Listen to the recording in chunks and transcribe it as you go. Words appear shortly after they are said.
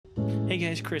Hey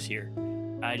guys, Chris here.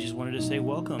 I just wanted to say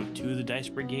welcome to the Dice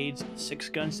Brigade's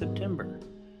 6-Gun September.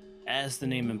 As the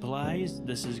name implies,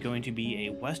 this is going to be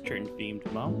a Western-themed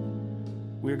month.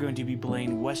 We're going to be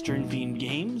playing Western-themed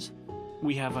games.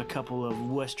 We have a couple of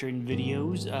Western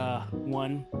videos,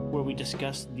 one where we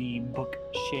discuss the book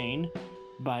Shane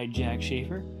by Jack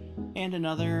Schaefer, and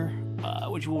another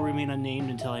which will remain unnamed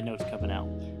until I know it's coming out.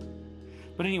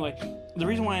 But anyway, the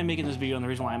reason why I'm making this video and the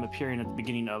reason why I'm appearing at the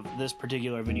beginning of this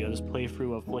particular video, this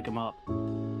playthrough of Flick 'em Up,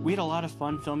 we had a lot of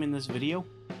fun filming this video,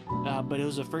 but it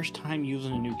was the first time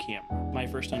using a new camera. My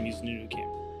first time using a new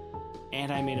camera.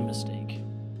 And I made a mistake.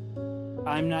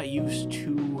 I'm not used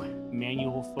to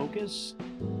manual focus,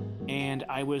 and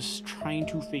I was trying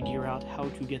to figure out how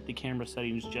to get the camera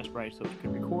settings just right so it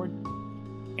could record,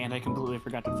 and I completely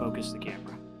forgot to focus the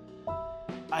camera.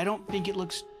 I don't think it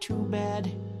looks too bad.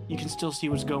 You can still see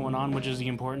what's going on, which is the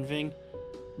important thing,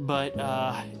 but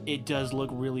it does look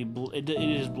really it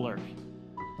is blurry.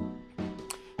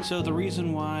 So the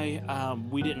reason why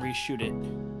we didn't reshoot it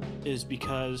is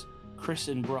because Chris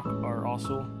and Brooke are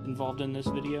also involved in this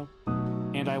video,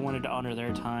 and I wanted to honor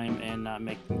their time and not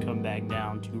make them come back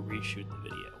down to reshoot the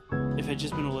video. If it had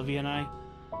just been Olivia and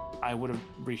I would have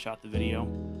reshot the video,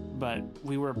 but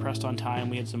we were pressed on time.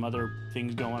 We had some other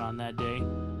things going on that day,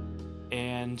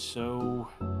 and so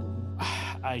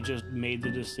I just made the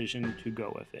decision to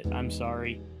go with it. I'm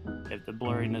sorry if the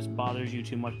blurriness bothers you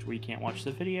too much where you can't watch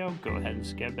the video. Go ahead and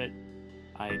skip it.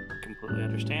 I completely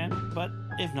understand, but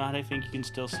if not, I think you can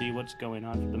still see what's going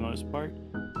on for the most part.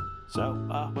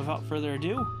 So, without further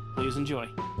ado, please enjoy.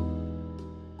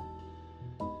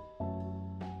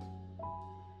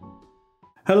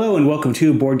 Hello and welcome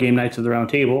to Board Game Nights of the Round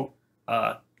Table.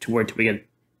 To where do we get?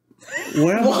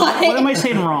 What am I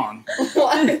saying wrong?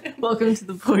 What? Welcome to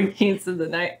the Board Games of the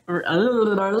Night.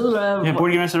 Yeah,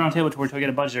 Board Game Nights of the Round Table to where do we get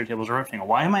a budgetary tables or rectangle.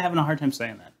 Why am I having a hard time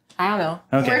saying that? I don't know.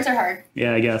 Okay. Words are hard.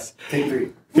 Yeah, I guess. Take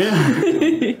 3.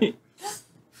 Yeah.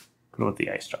 Go with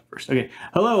the ice drop first. Okay.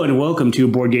 Hello and welcome to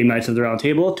Board Game Nights of the Round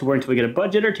Table to where until we get a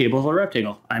budget or tables or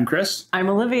rectangle. I'm Chris. I'm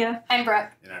Olivia. I'm Brooke.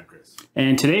 And I'm Chris.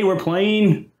 And today we're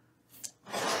playing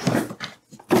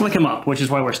Flick 'em Up, which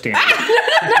is why we're standing.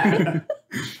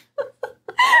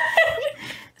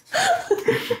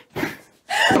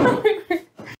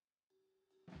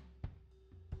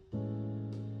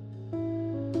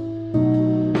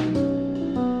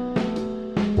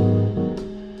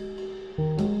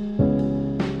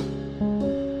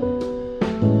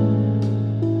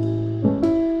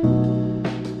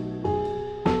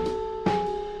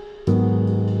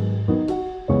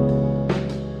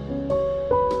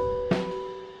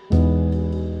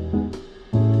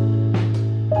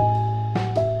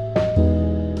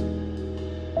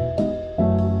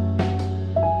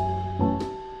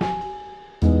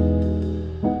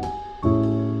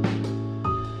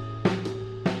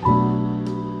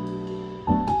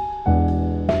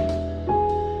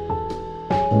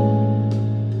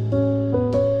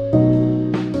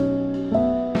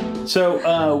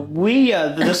 So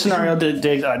this scenario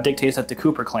dictates that the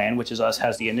Cooper clan, which is us,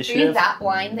 has the Were you initiative. that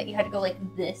blind that you had to go like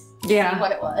this to Yeah. see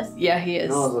what it was? Yeah, he is.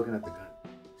 No, I was looking at the gun.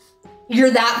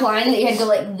 You're that blind that you had to go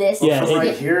like this? Yeah, From it-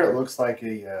 right here, it looks like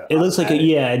a. It looks like a,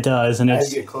 yeah, it does, and I had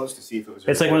it's to get close to see if it was.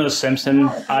 it's like one of those Simpson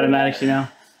automatics, you know.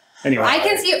 Anyway, I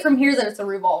can see it from here that it's a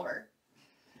revolver.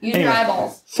 Use your Anyway.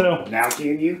 eyeballs. so Now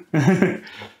can you?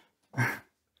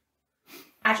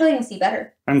 Actually, I can see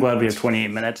better. I'm glad we have 28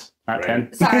 minutes, not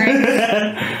Right. 10.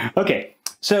 Sorry. Okay,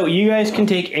 so you guys can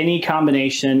take any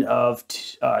combination of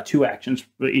two actions.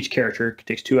 Each character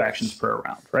takes 2 actions per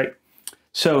round, right?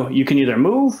 So you can either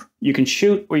move, you can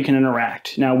shoot, or you can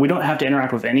interact. Now we don't have to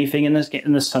interact with anything in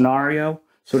this scenario,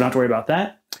 so we don't have to worry about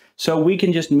that. So we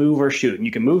can just move or shoot. And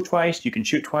you can move twice, you can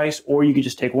shoot twice, or you can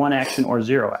just take 1 action or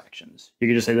 0 actions. You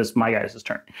can just say, "This is my guy's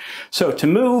turn." So to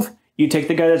move, you take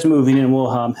the guy that's moving, and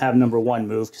we'll have number 1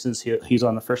 move since he's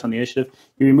on the first on the initiative.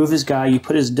 You remove this guy, you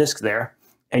put his disc there,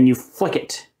 and you flick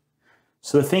it.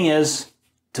 So the thing is,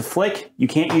 to flick, you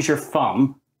can't use your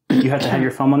thumb. You have to have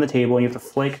your thumb on the table, and you have to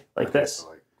flick like this. So,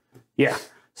 like, Yeah.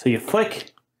 So you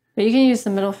flick. But you can use the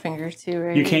middle finger too,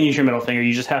 right? You can't use your middle finger.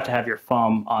 You just have to have your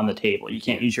thumb on the table. You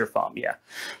can't use your thumb. Yeah.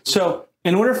 So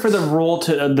in order for the roll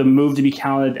to the move to be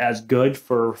counted as good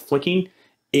for flicking,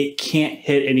 it can't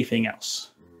hit anything else.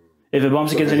 If it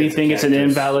bumps So against if it hits anything, the it's an cactus-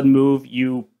 invalid move.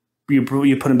 You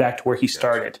put him back to where he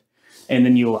started, and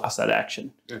then you lost that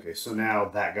action. Okay, so now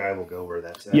that guy will go where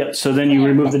that's at. Yep. So then you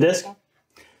remove the disc.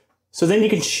 So then you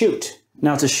can shoot.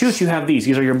 Now to shoot, you have these.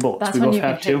 These are your bullets. That's we when both you can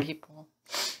have 2. hit people.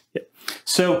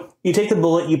 So you take the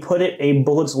bullet, you put it a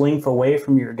bullet's length away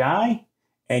from your guy,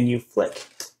 and you flick.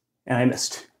 And I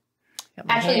missed. Got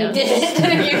my Actually, you hand. did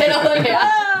it. You hit all of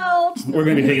it. We're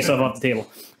going to be taking stuff off the table.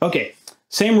 Okay,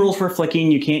 same rules for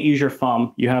flicking. You can't use your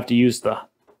thumb. You have to use the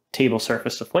table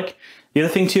surface to flick. The other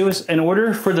thing too is in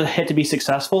order for the hit to be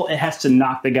successful, it has to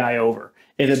knock the guy over.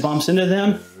 If it bumps into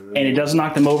them and it doesn't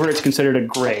knock them over, it's considered a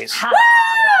graze.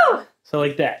 So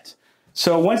like that.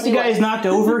 So once the guy is knocked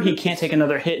over, he can't take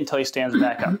another hit until he stands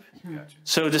back up.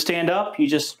 So to stand up, you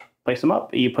just place him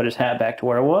up. You put his hat back to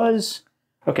where it was.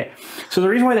 Okay. So the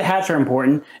reason why the hats are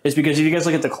important is because if you guys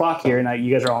look at the clock here, now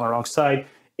you guys are all on the wrong side,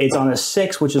 it's on a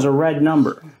 6, which is a red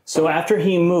number. So after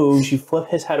he moves, you flip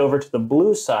his hat over to the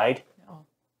blue side,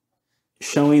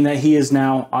 showing that he is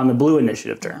now on the blue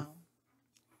initiative turn.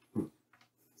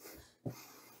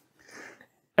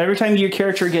 Every time your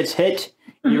character gets hit,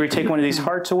 you would take one of these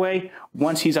hearts away.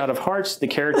 Once he's out of hearts, the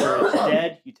character is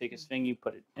dead. You take his thing, you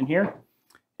put it in here,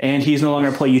 and he's no longer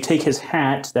in play. You take his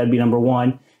hat, that'd be number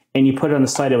 1, and you put it on the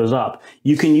side it was up.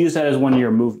 You can use that as one of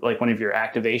your one of your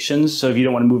activations. So if you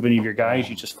don't want to move any of your guys,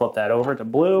 you just flip that over to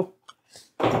blue,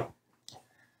 and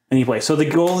you play. So the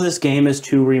goal of this game is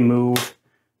to remove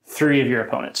 3 of your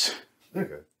opponents.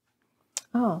 Okay.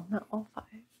 Oh, not all 5.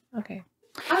 Okay.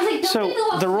 I was like,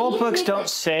 So the rule books don't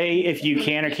say if you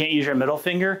can or can't use your middle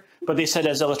finger, but they said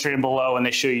as illustrated below, and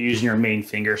they show you using your main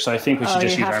finger. So I think we should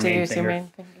just use our main finger.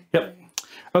 Yep.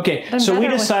 Okay, I'm so we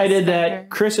better with decided this that finger.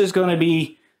 Chris is going to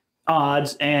be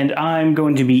odds, and I'm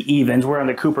going to be evens. We're on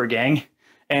the Cooper gang.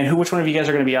 And which one of you guys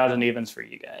are going to be odds and evens for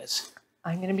you guys?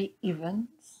 I'm going to be evens.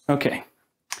 Okay.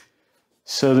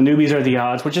 So the newbies are the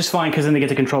odds, which is fine because then they get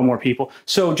to control more people.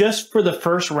 So just for the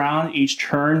first round, each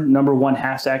turn, number 1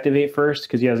 has to activate first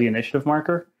because he has the initiative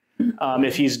marker.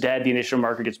 If he's dead, the initiative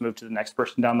marker gets moved to the next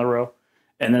person down the row.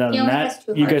 And then other He than only that, has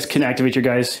 2 you guys hearts. can activate your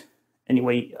guys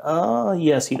anyway.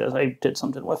 Yes, he does. I did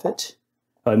something with it.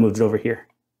 Oh, I moved it over here.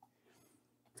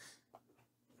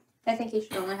 I think he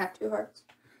should only have 2 hearts.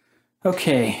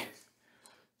 Okay. What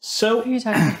So are you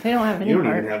talking about? They don't have any You don't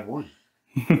heart. even have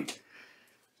 1.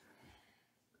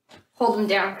 Hold him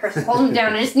down, Chris. Hold him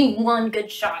down. I just need 1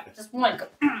 good shot. Just 1 good.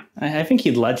 I think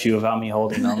he'd let you without me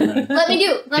holding them. Let me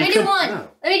do. Let me do 1. No.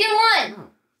 Let me do 1.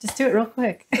 Just do it real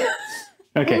quick. I didn't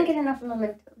Okay. get enough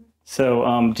momentum.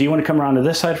 So do you want to come around to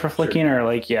this side for flicking or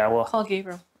like, yeah, well, Call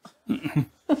Gabriel.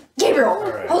 Gabriel,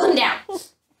 Alright. hold him down.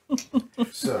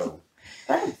 So,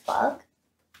 What the fuck?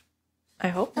 I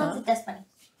hope No, not. that's funny.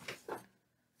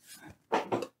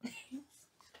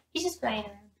 He's just flying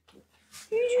around.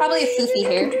 Probably a foofy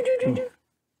hair.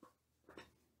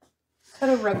 Could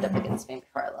have rubbed up against me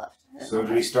before I left. So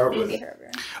do we start with- Foofy hair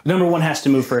everywhere. number 1 has to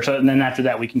move first, and then after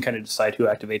that we can kind of decide who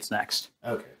activates next.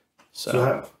 okay. So,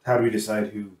 So how do we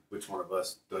decide which one of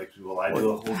us, like, will I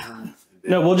do a whole turn? And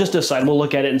then- no, we'll just decide. We'll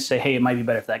look at it and say, hey, it might be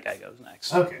better if that guy goes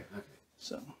next. Okay, okay.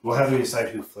 So, Well, how do we decide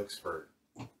who flicks first?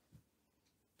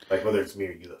 Like, whether it's me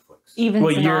or you that flicks? Evens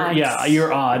well, and odds.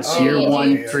 your odds. Oh, You're yeah,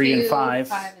 1, yeah. 3, and 2,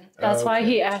 5. and That's why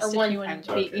he Okay. asked Or if one you wanted to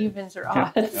time. be Okay. evens or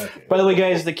Yeah. odds. Okay. By the way,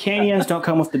 guys, the canyons don't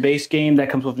come with the base game. That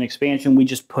comes with an expansion. We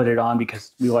just put it on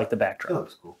because we like the That backdrop.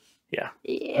 looks cool. Yeah.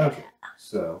 Okay.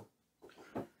 So,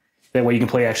 That way you can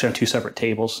play actually on 2 separate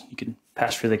tables. You can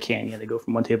pass through the canyon. They go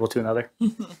from one table to another.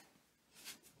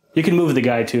 You can move the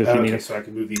guy too if you need okay, it. so I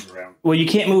can move these around. Well, you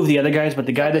can't move the other guys, but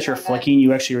the guy that you're flicking,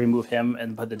 you actually remove him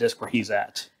and put the disc where he's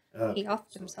at. He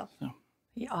offed himself.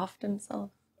 He offed himself.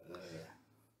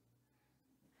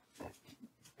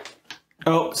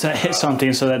 Oh, so that hit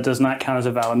something, so that does not count as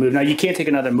a valid move. Now, you can't take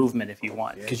another movement if you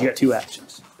want, because you got 2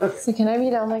 actions. So can I be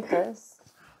down like this?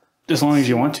 As long as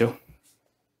you want to.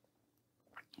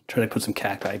 Try to put some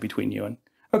cacti between you and...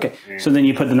 Okay, so then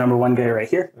you put the number 1 guy right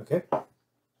here, Okay.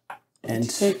 and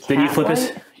say then you flip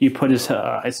his... cat You put his...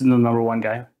 it's the number 1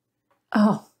 guy.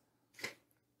 Oh,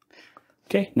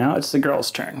 Okay, now it's the girl's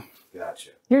turn. Gotcha.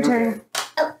 your turn.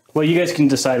 Well, you guys can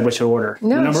decide which order.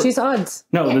 No, the number, she's odds.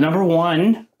 No, the number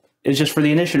 1 is just for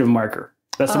the initiative marker.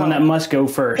 That's the one that must go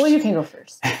first. Well, you can go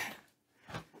first.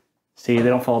 See, they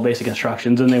don't follow basic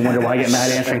instructions, and they wonder why I get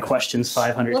mad answering questions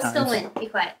 500 We'll times. still win. Be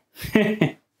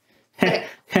quiet.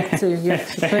 So you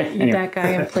have to put Anyway. that guy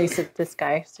in place of this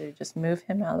guy. So you just move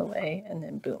him out of the way, and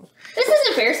then boom. This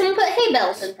isn't fair. Someone put hay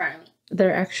bales in front of me.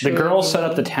 They're actually The girl set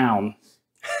up the town.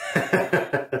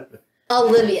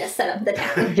 Olivia set up the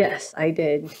town. Yes, I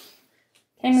did.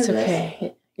 Can I move It's this?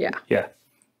 okay. Yeah. Yeah.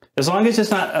 As long as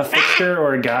it's not a fixture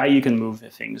or a guy, you can move the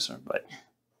things. But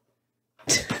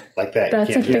Like that. That's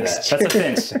you can't a do that. fixture. that's a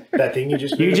fence. That thing you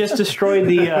just You moved? just destroyed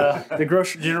the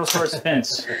grocery general store's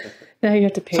fence. Now you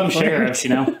have to pay Some for sheriffs, it.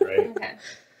 you know. Right.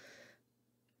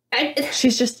 Okay.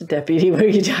 She's just a deputy. What are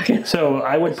you talking about? So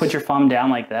I would put your thumb down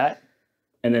like that,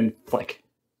 and then flick.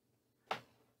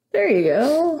 There you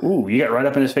go. Ooh, you got right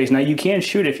up in his face. Now you can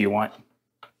shoot if you want.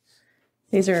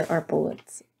 These are our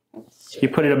bullets. You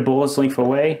put it a bullet's length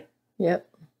away, Yep.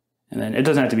 and then it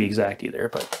doesn't have to be exact either.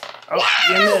 But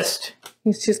you missed.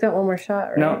 He's just got one more shot,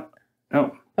 right? No.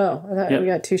 Oh, I thought Yep. we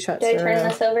got 2 shots. Do I in a turn row.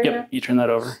 this over Yep, you turn that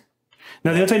over.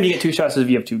 No, the only time you get 2 shots is if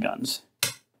you have 2 guns.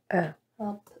 Oh.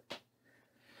 now?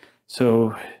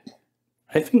 So,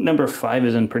 I think number 5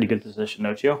 is in pretty good position,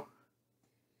 don't you?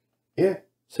 Yeah.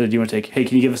 So, do you want to take? Hey,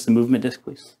 can you give us the movement disc,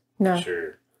 please? No.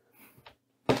 Sure.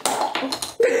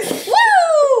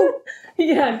 Woo!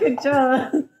 Yeah, good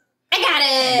job. I got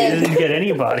You it! didn't get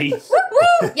anybody.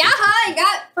 Woo! Yeah, I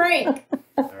got Frank.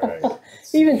 All right.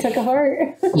 You even took a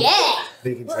heart. Yeah!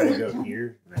 They can try to go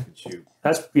here, and I can shoot.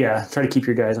 That's Try to keep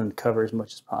your guys on cover as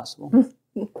much as possible.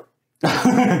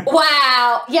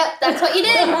 Wow. Yep, that's what you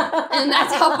did. And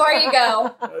that's how far you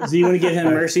go. Do you want to give him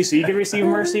mercy so you can receive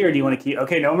mercy, or do you want to keep?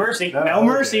 Okay, no mercy. No, No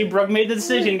mercy. okay. Brooke made the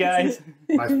decision, guys.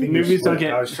 My fingers Movies don't split.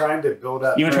 get- I was trying to build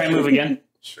up. You want to try and move again?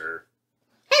 Sure.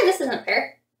 Hey, this isn't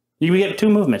fair. You get 2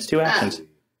 movements, 2 actions.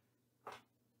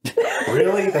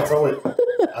 Really? That's all it.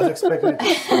 I was expecting it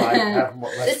to slide and have more,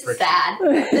 less This is friction. sad.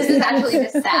 This is actually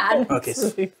just sad. Okay, This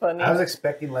would be funny. I was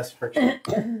expecting less friction.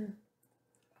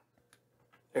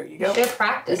 there you go. Good You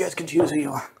practice. guys can choose who you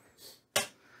want.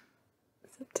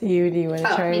 It's up to you. Do you want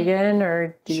to Oh, try me. again,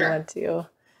 or do Sure. you want to?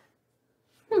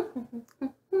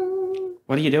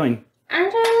 What are you doing? I'm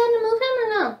trying to move him or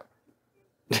no?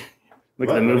 Look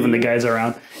What? at them moving the guys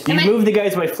around. You Am I- move the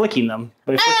guys by flicking them.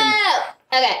 By flicking Oh!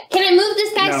 Okay. Can I move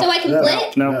this guy No. so I can No.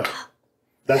 flick? No.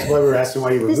 That's why we were asking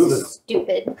why you were This moving is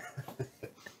stupid. them.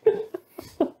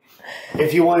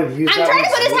 If you wanted to use I'm that trying to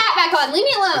one's put his move- hat back on. Leave me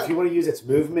If alone. you want to use its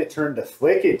movement turn to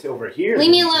flick it over here. Leave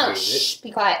then me you can alone. move it. Shh.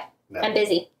 Be quiet. No. I'm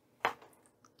busy.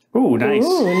 Ooh, nice.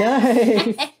 Ooh, nice.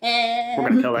 We're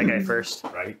gonna kill that guy first.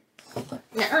 Right?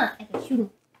 Nuh-uh. I can shoot him.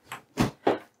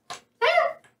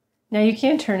 Now you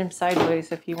can turn him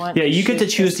sideways if you want. Yeah, you get to shoot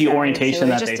choose this the guy, orientation so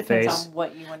that it just they depends face. on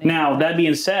what you want to Now, do. that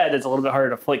being said, it's a little bit harder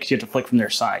to flick because you have to flick from their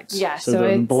sides. Yeah, so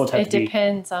the bullets have it to be.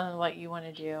 depends on what you want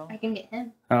to do. I can get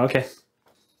him. Oh, okay.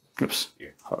 Oops.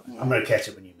 Here. I'm going to catch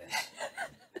it when you miss.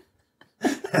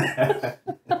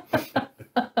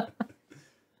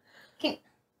 Can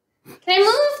I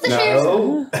move the chairs?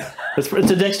 No.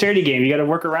 It's a dexterity game. You got to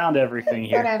work around everything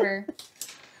here. Whatever.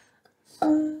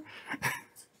 You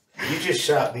just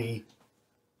shot the.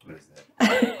 What is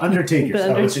that? Undertaker. The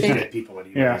So it's just Undertaker. dead people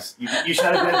Yeah. anyways. You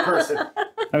shot a dead person.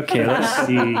 Okay, let's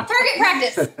see. Target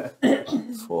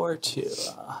practice. 4, 2.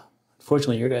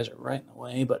 Unfortunately, your guys are right in the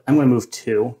way, but I'm going to move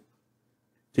 2.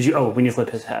 Did you? Oh, we need to flip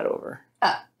his hat over.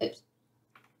 Oops.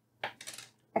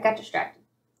 I got distracted.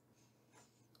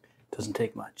 Doesn't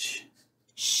take much.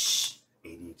 Shh.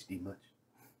 ADHD much?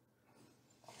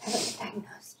 I haven't been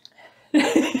diagnosed.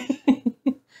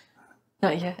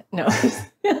 Not yet. No.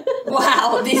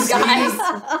 Wow, these guys.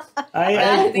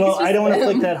 I think it's I don't want to just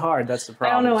flick them. that hard. That's the I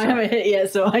problem. don't know. I So- haven't hit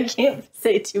yet, so I can't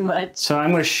say too much. So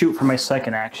I'm going to shoot for my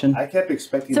second action. I kept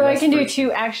expecting. So I less can do friction.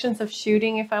 2 actions of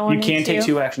shooting if I You wanted to. can take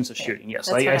 2 actions of shooting. Yes,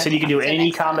 That's like I what said, I you can do thought. any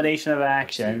Next time. combination of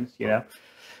actions. You know,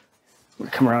 we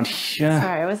come around here.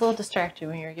 Sorry, I was a little distracted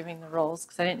when you were giving the rolls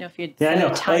because I didn't know if you'd Yeah, I set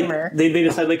know. a timer. Like, they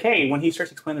decide like, hey, when he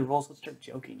starts explaining the rules, let's start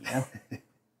joking. You know?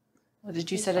 Well,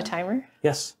 did you set a timer?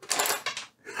 Yes.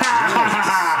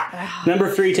 Number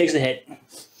 3 takes a hit.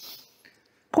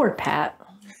 Poor Pat.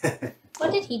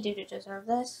 What did he do to deserve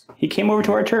this? He came over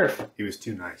to our turf, He was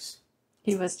too nice.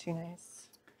 He was too nice.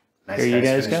 Nice Here you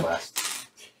guys finished go. last.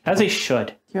 as they should.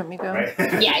 Do you want me to go? Right?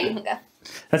 Yeah, you can go.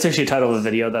 That's actually the title of the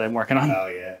video that I'm working on. Oh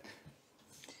yeah.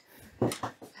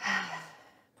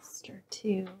 Mr.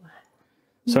 2.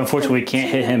 So unfortunately, we can't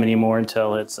hit him anymore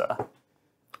until it's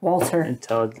Walter.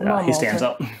 Come on, he stands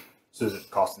Walter. up. So does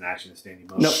it cost an action to stand him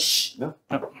up? Nope. No.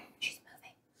 Nope. She's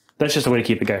moving. That's just a way to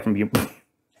keep a guy from you.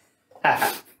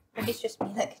 Maybe it's just me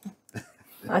that can...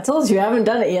 I told you I haven't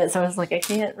done it yet, so I was like, I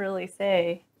can't really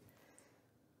say.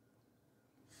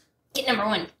 Get number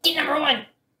 1. Get number 1.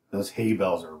 Those hay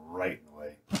bales are right in the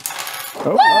way.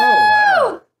 Oh,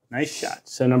 wow. Nice shot.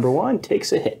 So number 1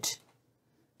 takes a hit.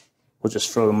 We'll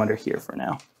just throw them under here for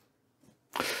now.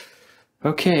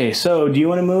 Okay, so do you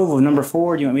want to move with number 4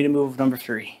 or do you want me to move with number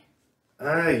 3?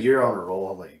 You're on a roll.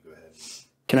 I'll let you go ahead.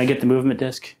 Can I get the movement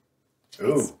disc?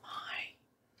 Ooh.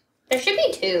 There should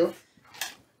be 2.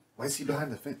 Why is he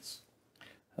behind the fence?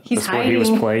 He's That's where he was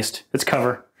hiding. placed. It's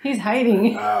cover. He's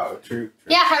hiding. Oh, true.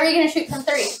 Yeah, how are you going to shoot from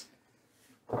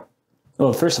 3?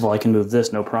 Well, first of all, I can move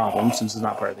this no problem since it's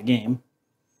not part of the game.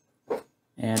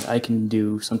 And I can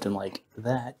do something like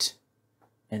that.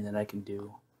 And then I can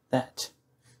do that.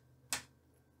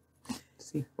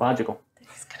 See? Logical.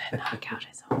 He's gonna knock out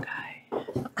his own guy.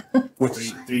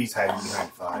 Three's hiding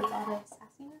behind 5. Is that a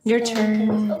sassiness? Your It's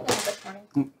turn. open this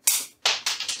morning.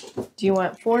 Do you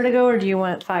want 4 to go or do you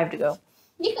want 5 to go?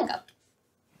 You can go.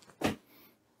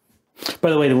 By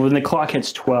the way, when the clock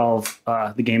hits 12,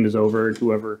 the game is over.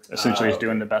 Whoever essentially is okay.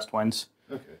 doing the best wins.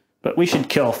 Okay. But we should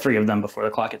kill 3 of them before the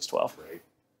clock hits 12.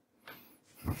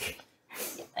 Right.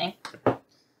 Thing.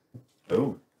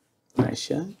 Oh. Nice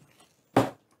shot.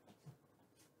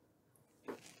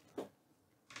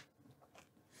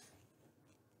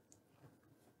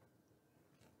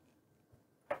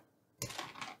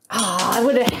 Oh, I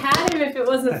would have had him if it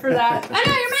wasn't for that. I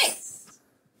know, you're right.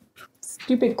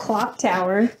 Stupid clock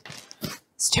tower.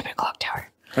 Stupid clock tower.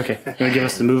 Okay, you want to give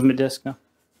us the movement disc now?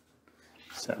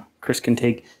 So Chris can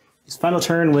take his final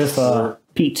turn with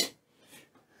Pete.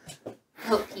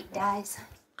 Hope Pete dies.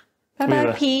 Bye We have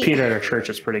bye, a Pete. Peter at our church.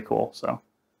 It's pretty cool. So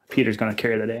Peter's going to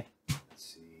carry the day. Let's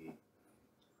see.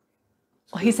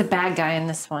 Well, he's a bad guy in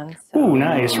this one. So. Ooh,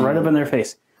 nice. Right up in their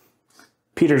face.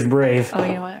 Peter's brave. Oh,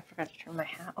 you know what? I forgot to turn my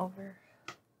hat over.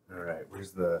 All right.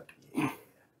 Where's the?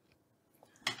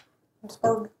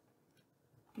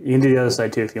 You can do the other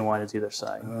side too if you want. It's either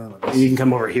side. Let me You can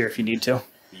come over here if you need to.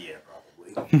 Yeah,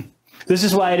 probably. This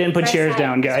is why I didn't put Right chairs side,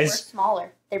 down, because guys. We're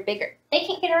smaller. They're bigger. They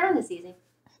can't get around as easy.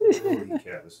 Holy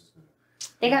cow! This is gonna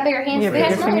They got bigger hands. You have They got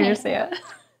bigger smaller fingers, hands. yeah.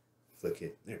 flick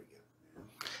it. There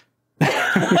we go.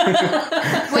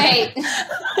 Wait.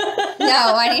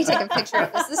 No, I need to take a picture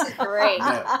of this. This is great.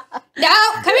 No. No,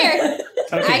 come here.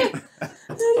 Okay. That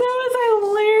was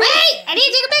hilarious. Wait, I need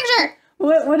to take a picture.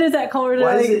 What is that called? Where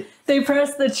Why is like, it- they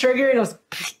press the trigger and it goes.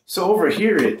 So over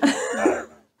here, it. I don't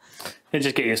know.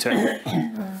 Just get used to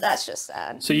it. That's just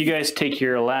sad. So you guys take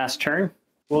your last turn.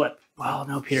 Well,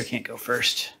 no, Peter can't go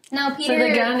first. No, Peter. So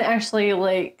the gun actually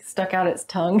like stuck out its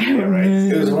tongue. Yeah, right.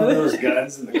 It was one of those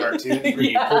guns in the cartoon where you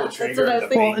Yeah, pull the that's trigger. what I and was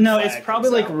the thinking. big No, it's flag probably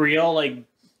comes like out. real, like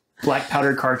black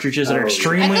powdered cartridges that Oh, are yeah. I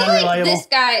extremely feel like unreliable. this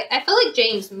guy. I feel like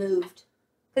James moved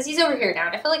because he's over here now.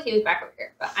 And I feel like he was back over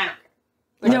here, but I don't care.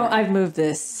 No, I've moved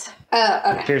this.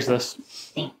 Okay. Here's this.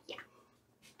 Yeah.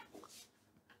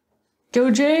 Go,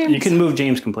 James. You can move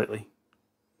James completely.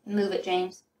 Move it,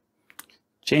 James.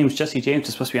 Jesse James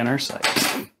is supposed to be on our side.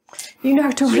 You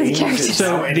knocked over the James cactus. is-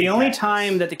 So So the only cactus.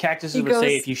 time that the cactuses He would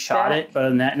say goes if you shot back. it, but other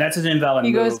than that, that's an invalid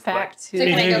he move. goes back to. So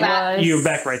can I you- go back? You're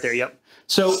back right there. Yep.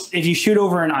 So if you shoot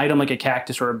over an item like a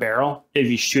cactus or a barrel, if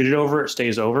you shoot it over, it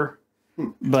stays over.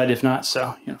 But if not,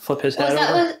 so flip his head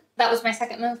over. That was my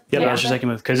second move. Yep, Yeah. that's your second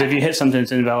move. Because if you hit something,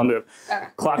 it's an invalid move. Okay.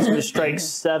 Clock's going to strike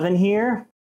 7 here.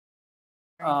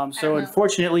 So I don't know.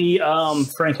 unfortunately,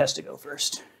 Frank has to go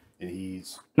first. And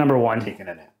he's Number 1. taking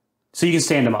a nap. So you can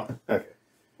stand him up. Okay.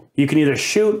 You can either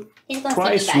shoot He's gonna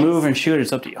twice, take the move, dice. and shoot.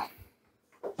 It's up to you.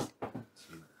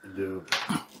 Do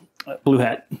Blue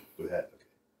hat. blue hat.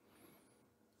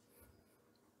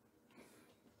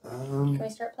 Okay. Can we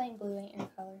start playing blue ain't your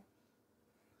color?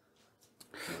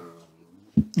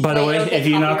 By the Wait, way, you'll get if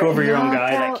you knock over your own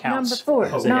guy, that Knockout counts. Number 4.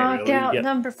 as a hit. Knockout Yep.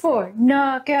 number 4.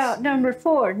 Knockout number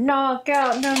 4.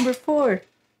 Knockout number 4. You Hey,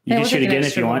 can we'll shoot take an again if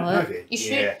extra you one. want. Okay. You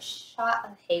shot a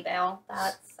hay bale.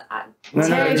 That's sad. No,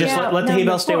 Take just out let the hay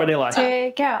number bales stay where they lie.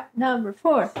 Take out number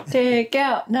 4. Take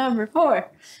out number 4.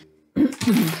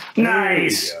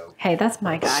 Nice. There we go. Hey, that's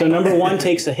my guy. So number 1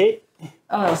 takes a hit.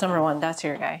 Oh, that was number 1. That's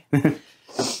your guy.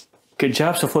 Good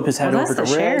job. So flip his head Well, over that's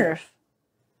to the red. sheriff.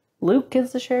 Luke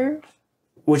is the sheriff.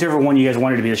 Whichever one you guys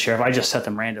wanted to be the sheriff, I just set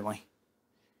them randomly.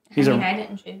 He's I mean, a I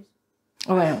didn't choose.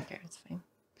 Oh, I don't care. It's fine.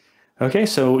 okay.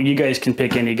 So you guys can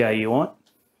pick any guy you want.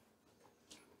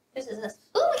 This is this.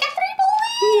 Ooh, we got 3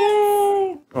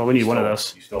 bullets! Yay! Well, we need one of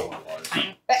those. You stole one of ours.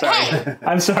 But Sorry. hey,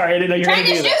 I'm sorry. I didn't know you were trying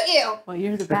going to to do that. shoot you. Well,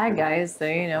 you're the bad guy, so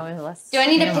you know, less. Do I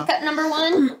need to ammo. pick up number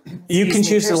 1? You can Excuse me,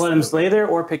 choose to there's- let them lay there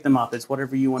or pick them up. It's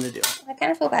whatever you want to do. I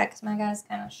kind of feel bad because my guy's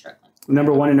kind of struggling.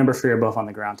 Number 1 and number 3 are both on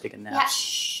the ground taking Yeah. naps.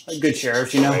 Shh. Good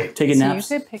sheriffs, you know, Right. taking So naps.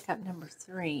 you could pick up number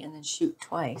 3 and then shoot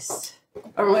twice.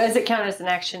 Or does it count as an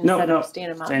action No, instead no. of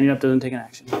standing up? Standing up doesn't take an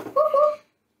action.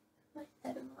 My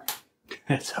head in the way.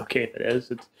 It's okay if it is.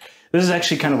 This is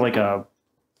actually kind of like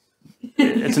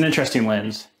it's an interesting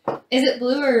lens. Is it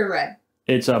blue or red?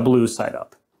 It's a blue side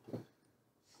up.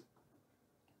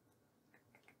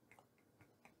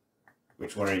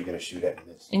 Which one are you going to shoot at in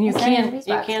this? And you Is there any can of these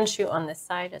you back? can shoot on this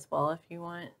side as well if you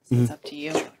want. So it's up to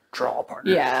you. Draw a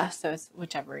partner. Yeah, so it's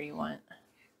whichever you want.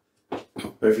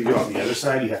 But if you do it on the other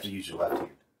side, you have to use your left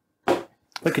hand.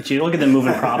 Look at you. Look at them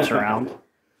moving props around.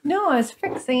 No, I was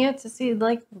fixing it to see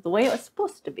like the way it was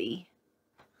supposed to be.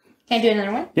 Can I do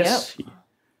another one? Yes.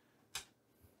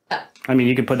 Oh. I mean,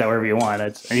 you can put that wherever you want.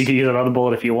 And you can use another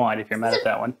bullet if you want, if you're mad at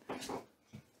that one.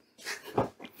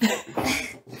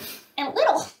 And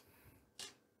little.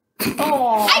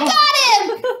 Oh, I got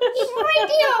him! He's right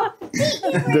here!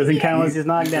 Doesn't count unless he's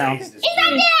knocked down. I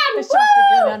shot the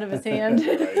gun out of his hand.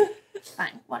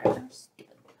 Fine, whatever.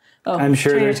 Oh, I'm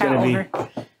sure turn your there's going to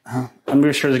hat be. I'm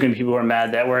sure there's going to be people who are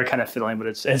mad that we're kind of fiddling, but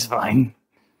it's fine.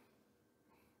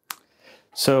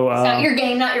 So It's not your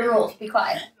game, not your rules. Be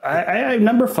quiet. I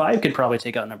number 5 could probably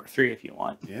take out number 3 if you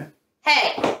want. Yeah.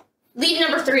 Hey, leave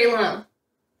number 3 alone.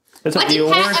 It's up What to you.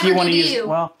 did Pat Or if ever you want to do to use you?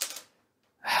 well,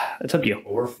 it's up to you.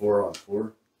 Or 4 on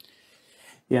 4.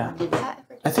 Yeah, Did Pat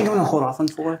ever do I think I'm going to hold off on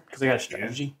 4 because I got a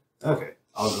strategy. Okay.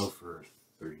 I'll go for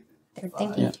 3 then. They're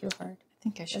thinking Yeah. too hard. I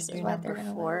think I should This is do why they're number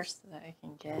gonna 4 lose. so that I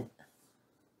can get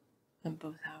them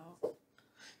both out.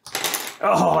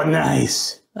 Oh,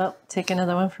 nice. Oh, take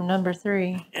another one from number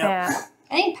 3. Yeah.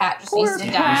 I think Pat just Poor needs to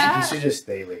Pat. die. You should just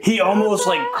stay late. He almost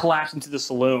like collapsed into the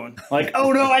saloon. Like,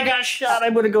 oh no, I got shot.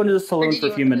 I'm going to go into the Or saloon did for a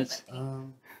you few want to minutes.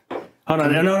 move Hold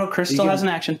on, no, Chris You still can- has an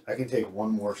action. I can take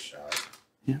one more shot.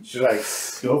 Yeah. Should I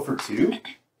go for 2?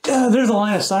 There's a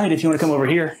line of sight if you want to come over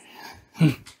here.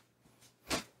 Ooh,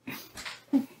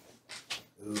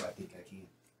 I think I can.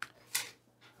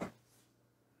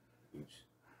 Oops.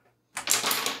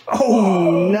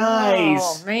 Oh, nice.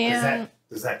 Oh, man.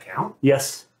 Does that count?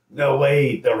 Yes. No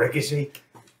way. The ricochet.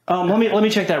 Let me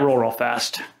check that roll real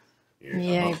fast. Here,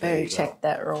 Yeah, you okay, better go. check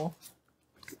that roll.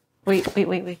 Wait. We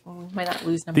might not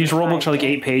lose number These roll 5, books are like though.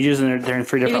 8 pages and they're in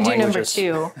 3 You different can do languages.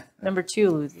 number 2. Number 2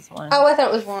 loses one. Oh, I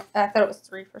thought it was 1. I thought it was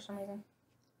 3 for some reason.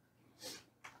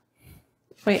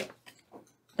 Wait.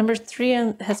 Number 3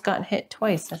 has gotten hit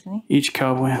twice, hasn't he? Each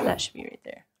cowboy. That should be right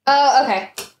there. Oh,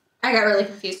 okay. I got really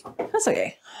confused. That's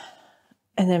okay.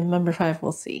 And then number 5,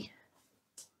 we'll see.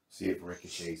 See if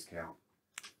ricochets count.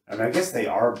 I mean, I guess they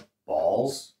are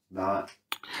balls, not.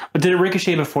 But did it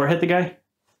ricochet before it hit the guy?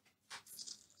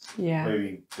 Yeah.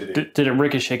 Maybe did it? Did it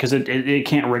ricochet? Because it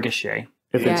can't ricochet.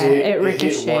 If Yeah, it's, it hit one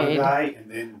ricocheted. guy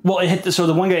and then well, it hit. So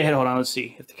the one guy hit. Hold on, let's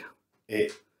see.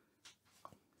 it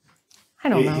I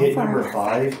don't know. hit number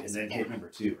 5 and then hit number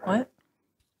 2. Right? What?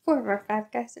 4 of our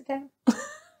 5 guys sit down.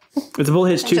 If the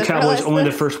bullet hits I 2 just cowboys, realized only the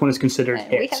this. first one is considered And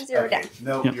we hit. have 0 down. Okay.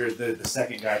 No, Yeah. you're the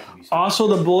second guy can be. Also,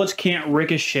 the bullets can't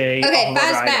ricochet. Okay, off of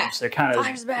five's other back. items. They're kind of.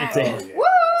 Five's back. It's a Oh, hit. yeah.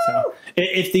 So,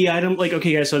 if the item, like,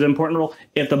 okay, guys, so the important rule: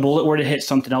 if the bullet were to hit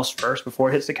something else first before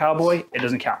it hits the cowboy, it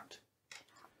doesn't count.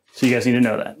 So you guys need to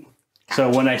know that. So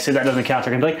when I say that doesn't count,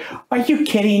 they're gonna be like, "Are you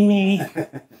kidding me?"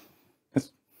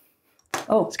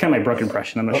 Oh, It's kind of my broken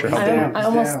impression. I'm not sure how I, to do down. it. I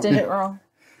almost Down. did it wrong.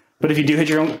 But if you do hit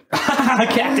your own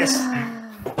cactus,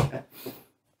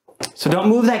 so don't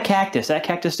move that cactus. That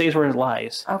cactus stays where it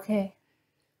lies. Okay.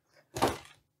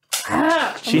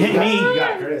 She hit me. You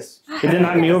got Chris. It did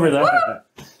knock me over though.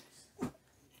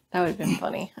 That would have been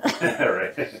funny.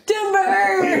 Right.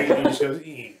 Timber! He just goes,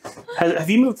 "Eh." Have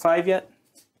you moved 5 yet?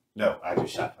 No, I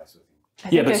just shot twice with him. I Yeah,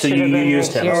 think but I so should you have been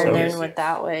used right him, here so- and Yes, then went yes.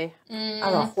 that way.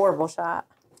 I'm a horrible shot.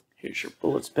 Here's your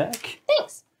bullets back.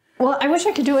 Thanks. Well, I wish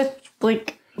I could do it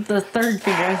like the 3rd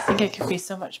finger. I think it could be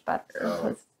so much better.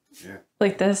 with- Yeah.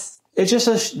 Like this. It's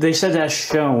just they said as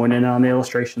shown, and on the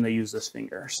illustration they use this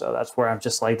finger. So that's where I'm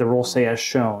just like the rules say as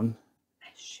shown.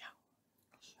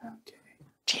 Okay.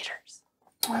 Cheaters.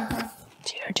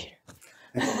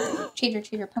 Cheater.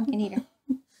 Cheater, pumpkin eater.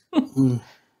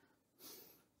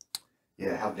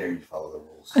 Yeah, how dare you follow the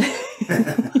rules?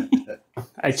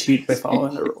 I cheat by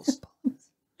following the rules.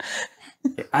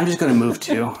 Yeah, I'm just gonna move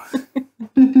 2.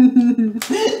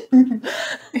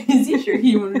 Is he sure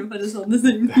he wanted to put us on the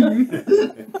same team?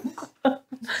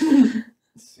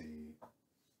 Let's see.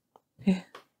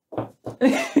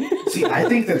 See, I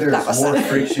think that there's That was more it.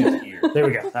 friction here. There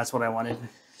we go. That's what I wanted.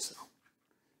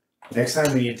 Next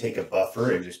time we need to take a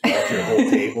buffer and just buff your whole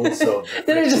table so the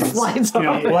Then it just friction's- slides You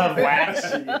know, off. we'll have wax.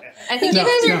 Yeah. I think you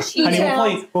guys are cheating.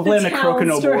 Honey, we'll play on the The crocono town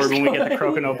board starts when we get the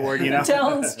going. crocono board. You know.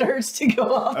 Town starts to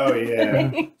go off. Oh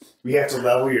yeah. We have to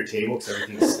level your table because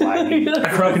everything's sliding. The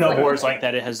crocono board's like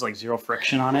that. It has like 0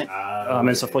 friction on it.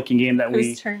 It's a flicking game that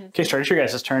we. Whose turn is Okay, it? start your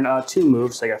guys' turn. 2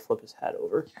 moves. So I gotta flip his hat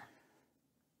over.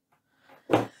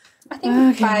 I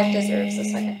think 5 Okay. deserves a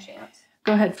second chance.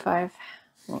 Go ahead, 5.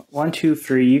 1, 2,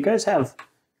 3. You guys have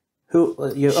who?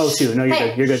 You? Oh, 2. No, you're Hey.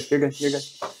 good. You're good. You're good. You're good.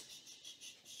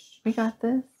 We got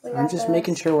this. We I'm got just this.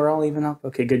 making sure we're all even up.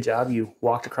 Okay, good job. You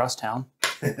walked across town.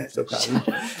 So proud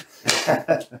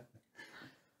of you.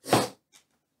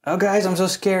 Oh, guys, I'm so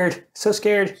scared. So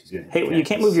scared. Hey, you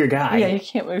can't move your guy. Yeah, you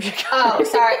can't move your Oh,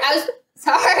 sorry. I was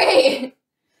sorry.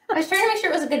 I was trying to make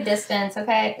sure it was a good distance.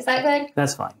 Okay, is that good?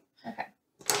 That's fine. Okay.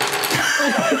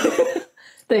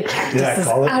 The Did I cactus is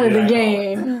call it? out of Did the I call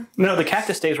game. No, the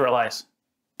cactus stays where it lies.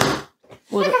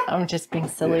 Well, I'm just being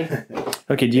silly.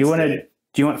 Okay, do you It's want to? dead.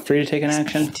 Do you want 3 to take an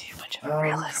action? Too much of a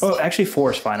realist. Oh, actually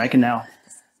 4 is fine. I can now.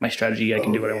 My strategy, I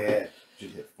can do whatever. Yeah. Should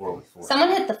hit 4 with 4. Someone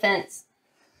hit the fence.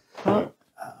 Oh.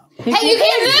 Hey, you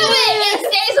can't move it!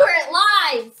 It stays where it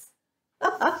lies!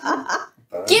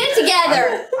 Get it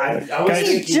together! I was You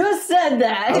thinking, just said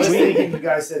I was that. thinking you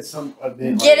guys said some a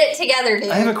bit Get like, it together, dude.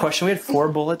 I have a question. We had 4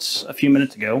 bullets a few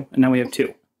minutes ago, and now we have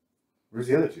 2. Where's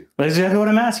the other 2? That's exactly what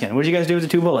I'm asking. What did you guys do with the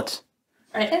 2 bullets?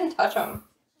 I didn't touch them.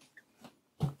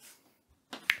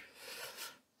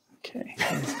 Okay.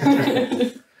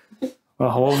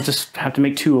 Well, we'll just have to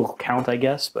make 2 count, I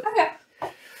guess. But Okay.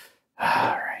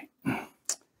 all right.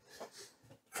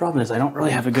 Problem is, I don't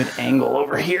really have a good angle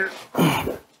over here.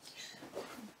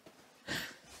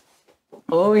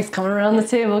 Oh, he's coming around the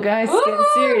table, guys. It's getting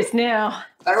serious now.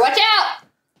 Better watch out!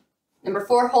 Number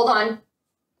 4, hold on.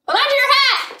 Hold on to your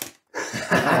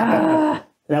hat!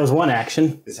 That was one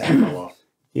action. His hat fell off.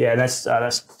 Yeah, that's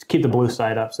keep the blue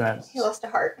side up. So that's He lost a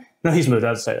heart. no, he's moved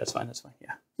outside. That's fine. That's fine.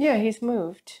 Yeah. Yeah, he's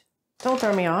moved. Don't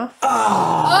throw me off.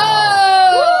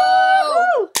 Oh!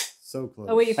 So close.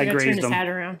 Oh, wait, you I forgot to turn grazed his him. hat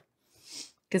around.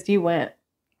 Because you went.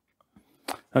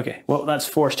 Okay. Well, that's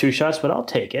forced 2 shots, but I'll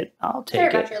take it. I'll Sorry take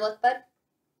about it. your luck, bud.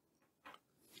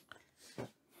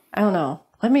 I don't know.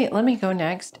 Let me go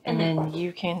next, and then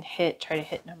you can try to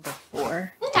hit number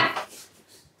 4.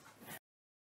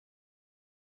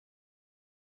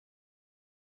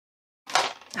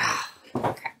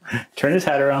 Okay. Turn his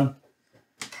hat around.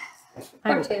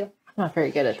 I'm Or 2. not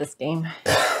very good at this game.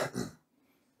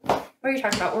 What are you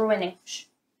talking about? We're winning. Shh.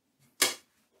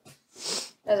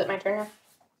 Is it my turn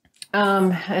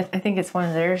now? I think it's one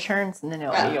of their turns, and then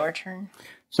it'll be your turn.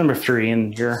 It's number 3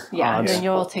 in your Yeah, and odds. then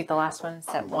you'll take the last one and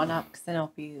set 1 up, because then it'll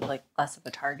be like less of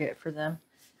a target for them.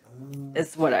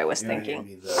 Is what I was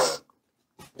thinking.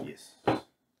 Yes.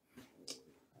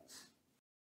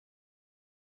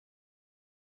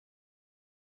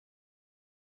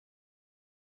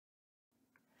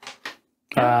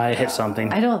 I hit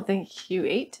something. I don't think you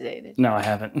ate today, did you? No, I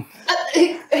haven't.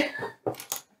 Take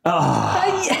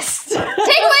Oh, Yes! away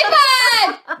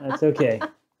 5! that's okay.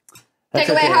 Take That's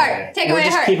away okay. heart. Take We're away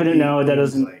just heart. keeping it. No, that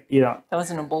doesn't. You know, That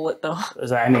wasn't a bullet, though.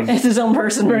 I mean, It's his own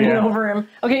person running Yeah. over him.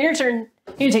 Okay, your turn.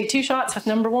 You take 2 shots with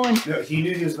number 1. No, he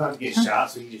knew he was about to get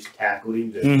shot, so he just tackled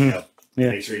him to Mhm. Yeah.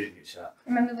 make sure he didn't get shot.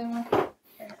 Remember the one?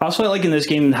 also I like in this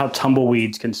game how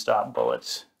tumbleweeds can stop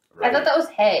bullets. I thought that was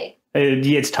hay.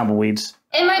 Yeah, it's tumbleweeds.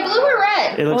 Am I blue or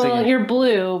red? It looks Well, like. you're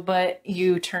blue, but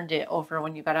you turned it over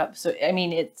when you got up. So, I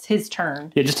mean, it's his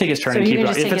turn. Yeah, just take his turn So and you keep can it.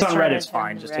 just If take it's his on red, turn it's and turn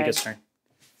fine. to Just take red. his turn.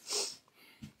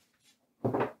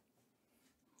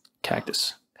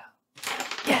 Cactus.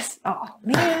 Yes. Oh,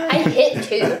 man. I hit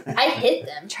 2. I hit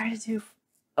them. Try to do.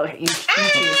 Okay, you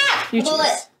choose. You Bullet.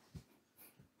 choose.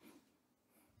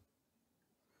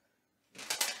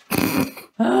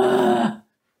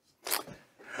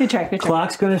 Good try. Good try.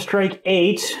 Clock's gonna strike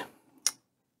 8,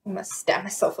 I'm gonna stab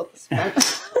myself with this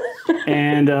fence.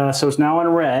 and so it's now on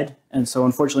red, and so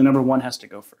unfortunately number 1 has to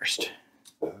go first.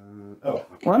 Okay.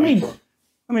 Well, let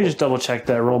me just double check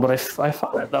that roll, but I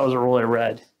thought that was a roll I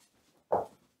read.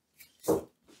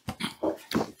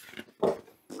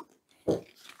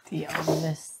 The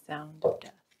ominous sound of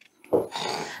death.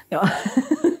 No.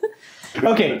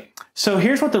 Okay, so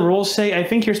here's what the rules say. I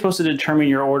think you're supposed to determine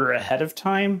your order ahead of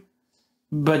time,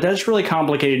 but that's really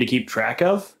complicated to keep track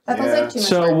of. That feels like too much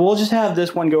So work. we'll just have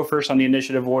this one go first on the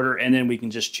initiative order, and then we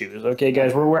can just choose. Okay,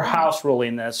 guys, we're house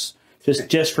ruling this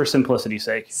just for simplicity's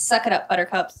sake, Suck it up,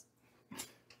 buttercups.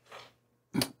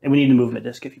 and we need the movement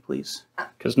disc, if you please,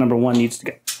 because number 1 needs to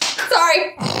go.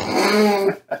 Sorry.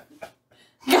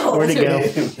 Where'd it go?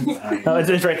 Okay. Oh,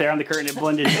 it's right there on the curtain. It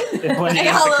blended. It blended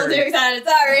I got a into little the too curtain. excited.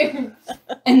 Sorry.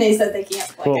 And they said they can't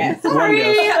play Well, it. one Sorry.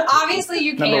 goes. Obviously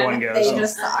you Number can. one goes. They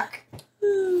just suck.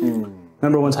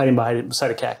 Number 1's hiding beside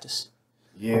a cactus.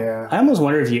 Yeah. I almost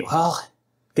wonder if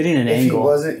getting an angle.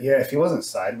 If he wasn't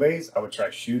sideways, I would try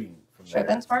shooting from Should have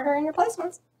there. been smarter in your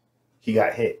placements. He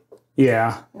got hit.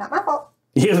 Yeah, Not my fault.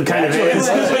 it kind of is.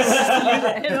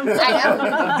 I know.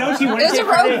 Don't you want It was to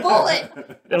a rogue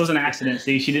bullet. That was an accident.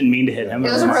 See, she didn't mean to hit him.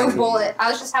 It was a rogue bullet. I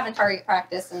was just having target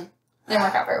practice and it didn't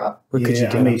work out very well. What could you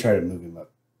I do? may try to move him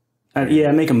up.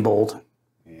 Yeah, make him bold.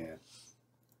 Yeah.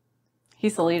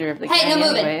 He's the leader of the Hey, gang, no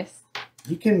moving. anyways.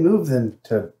 You can move them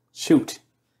to. Shoot.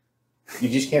 You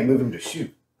just can't move them to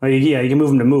shoot. Well, yeah, you can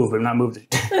move him to move, but not move to.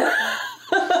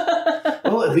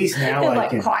 Well, at least now I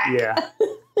can. quack. Yeah.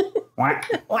 Whack.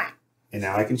 And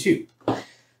now I can shoot.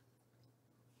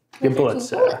 Good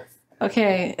bullets.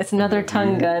 Okay, it's another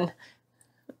tongue gun.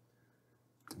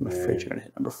 I'm afraid you're gonna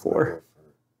hit number 4.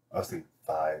 I was thinking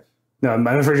 5. No, I'm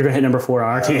afraid you're gonna hit number 4 on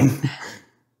our team.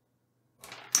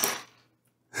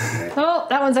 Oh,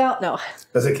 that that one's out. No,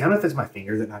 Does it count if it's my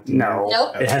finger that knocked you No. down?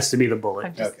 Nope. It has to be the bullet.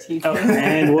 I'm just Okay. teasing. Oh,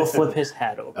 and we'll flip his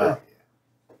hat over. Oh,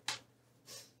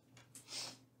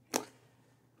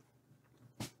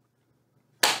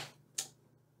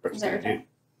 Is that your turn?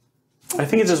 I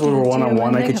think it's just when we're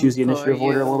one-on-one, I They could choose the come initiative for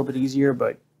order a you. little bit easier,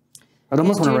 but I'd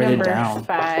almost want to write it number down.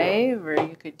 5, or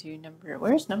you could do number.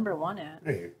 Where's number 1 at?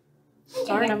 Right here.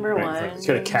 Star number Right, 1. He's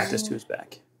got a cactus to his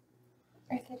back.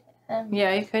 I could hit him.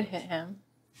 Yeah, you could hit him.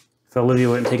 If Olivia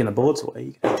wasn't taking the bullets away,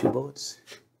 you could have 2 bullets.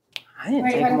 I didn't What are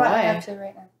you take talking him about? I away. have to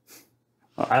right now.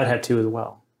 Well, I would have 2 as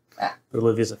well. Ah. But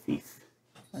Olivia's a thief.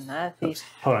 And that thief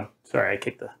Hold on. Sorry, I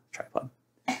kicked the tripod.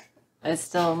 is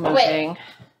still Oh, wait. moving.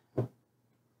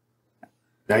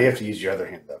 Now you have to use your other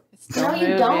hand, though. It's still No, you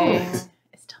moving. don't.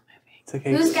 It's still moving. It's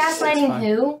okay. Who's It's gaslighting fine.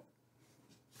 who?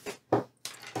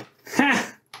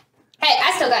 Ha! Hey,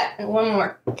 I still got one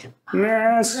more.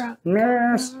 Nurse!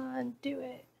 Nurse! Come on, do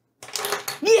it.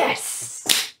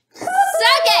 Yes!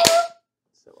 Suck it!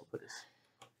 So we'll put his...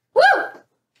 Woo!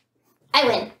 I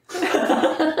win.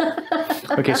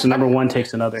 Okay, so number 1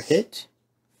 takes another hit.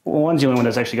 Well, 1's the only one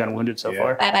that's actually gotten wounded so Yeah.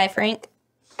 far. Bye bye, Frank.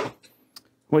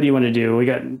 What do you want to do? We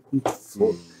got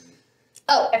Oh,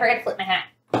 I forgot to flip my hat.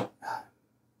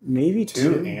 maybe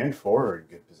 2 2. and 4 are in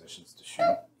good positions to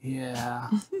shoot. Yeah.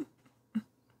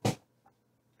 You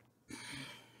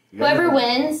got Whoever another-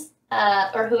 wins,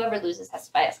 or whoever loses has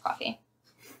to buy us coffee.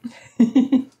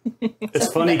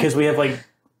 It's funny because we have like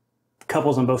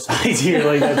couples on both sides here.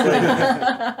 Like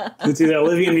that's like it's either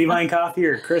Olivia and me buying coffee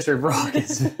or Chris or Brock.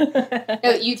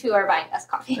 No, you two are buying us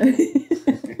coffee.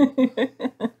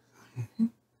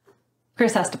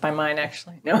 Chris has to buy mine,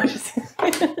 actually. No, I'm just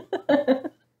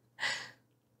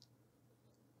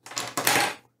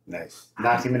Nice.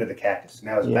 Knocked him into the cactus.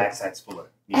 Now his Yeah. backside's full of.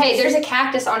 Hey, there's a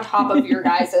cactus on top of your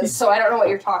guys's, so I don't know what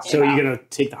you're talking So about. you're gonna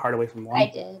take the heart away from one? I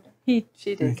did.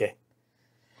 she did. Okay.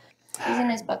 He's in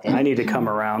his bucket. I need to come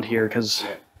around here because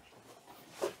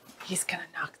He's gonna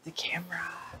knock the camera.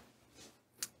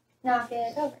 Knock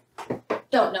it over.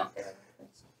 Don't knock it over.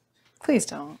 Please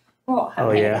don't. Oh, have Oh,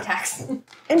 panic yeah. attacks.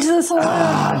 Into the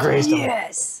saloon. Grace, don't.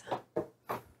 Yes.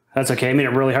 that's okay. I made it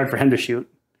really hard for him to shoot,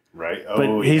 Right. but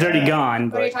Oh, he's yeah. already gone.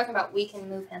 What are you But talking about? We can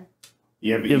move him.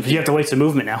 Yeah, but you have to waste the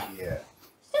movement now. Yeah.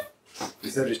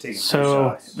 Instead of just taking 4 So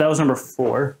shots. that was number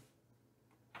 4.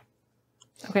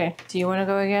 Okay. Do you want to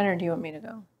go again, or do you want me to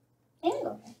go? I can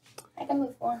go again. I can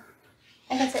move forward.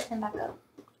 I can sit him back up.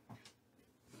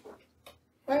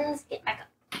 Let's get back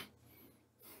up.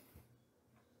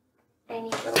 I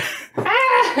need to.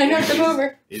 Ah! I knocked him over.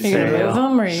 Are you gonna Yeah. move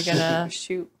him, or are you gonna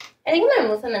shoot? I think I'm gonna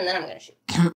move him and then I'm gonna shoot.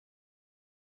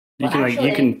 You can like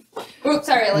you can Oops,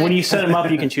 sorry. when you set him up,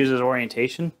 you can choose his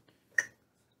orientation.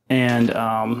 And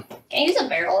Can I use a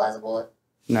barrel as a bullet?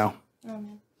 no, Oh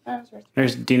man, that was worth it.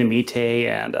 there's Dynamite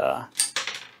and that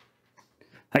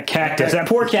cactus, that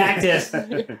poor cactus.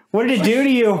 What did it do to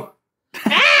you?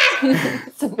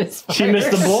 It's a misfire. She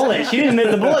missed the bullet. She didn't miss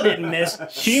the bullet. Didn't miss.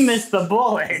 She missed the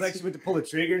bullet. It's like she went to pull the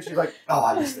trigger and she's like, oh,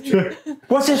 I missed the trigger.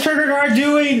 What's this trigger guard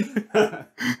doing?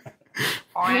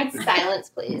 Alright,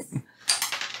 silence, please.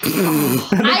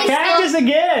 The cactus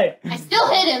again. I still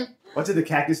hit him. What did the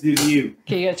cactus do to you?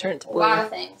 Okay, you gotta turn it to A blue. lot of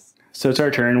things. So it's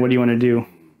our turn. What do you want to do?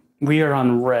 We are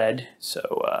on red. So,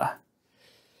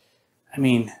 I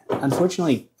mean,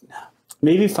 unfortunately,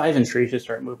 maybe 5 and 3 should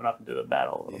start moving up into the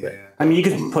battle a little bit. Yeah. I mean, you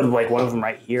could put like one of them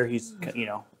right here. He's, you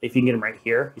know, if you can get him right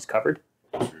here, he's covered.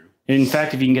 True. And in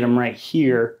fact, if you can get him right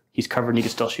here, he's covered and he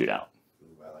can still shoot out.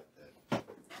 Ooh, I like that.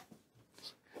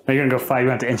 Now you're gonna go 5. You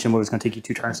have to inch him. It's gonna take you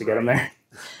 2 turns to get him there.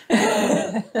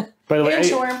 By the way,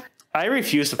 Inchworm. I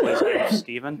refuse to play safe,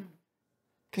 Steven.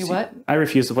 Okay, what? I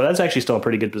refuse to play. That's actually still a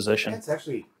pretty good position. That's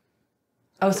actually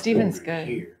Oh, Steven's over good.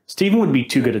 here. Steven would be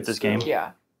too good at this game.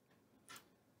 Yeah.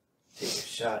 Take a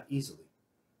shot easily.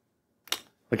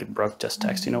 Look at Brooke just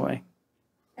texting away.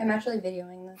 I'm actually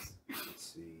videoing this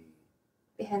Let's see.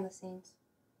 behind the scenes.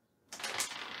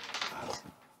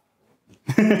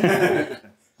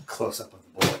 Close up of the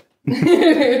bullet.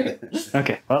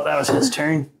 Okay, well that was his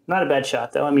turn. Not a bad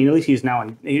shot though. I mean, at least he's now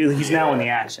in the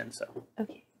action. So,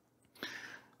 Okay.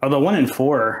 although 1 and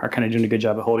 4 are kind of doing a good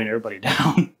job of holding everybody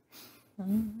down.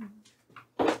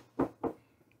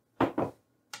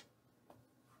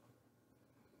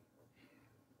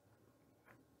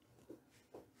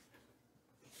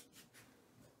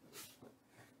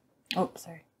 Oh,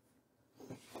 sorry.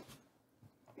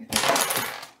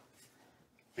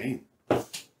 Man.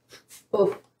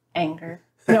 Oof. Anger.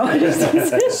 No, I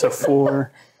just So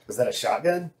 4. Was that a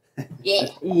shotgun? Yeah.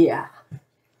 yeah.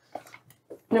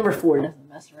 Number 4 doesn't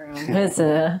mess around. It's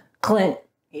a Clint.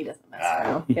 He doesn't mess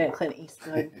around. Yeah, Clint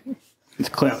Eastwood. It's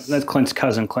Clint. That's Clint's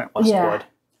cousin, Clint Westwood.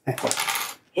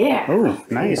 Yeah. Oh,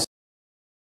 nice.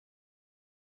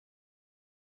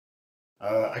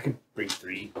 I could bring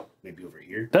 3, maybe over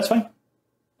here. That's fine.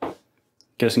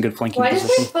 Get us in good flanking Why does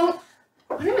position. my phone?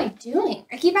 What am I doing?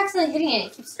 I keep accidentally hitting it.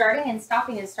 It keeps starting and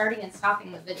stopping and starting and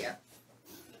stopping the video.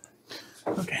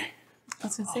 Okay. I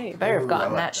was gonna say, you better have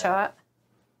gotten Ooh, I that like shot.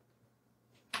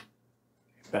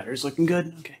 Battery's looking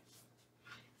good. Okay.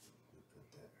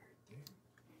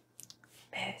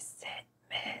 Miss it.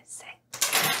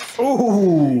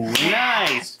 Ooh,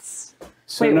 nice.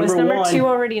 So Wait, was number one, 2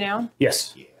 already down?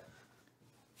 Yes. Yeah.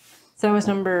 So that was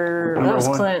number Number that was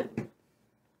 1.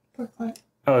 Clint.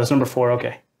 Oh, it's number 4.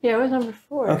 Okay. Yeah, it was number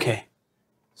 4. Okay.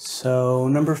 So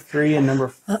number 3 and number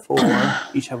 4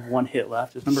 each have 1 hit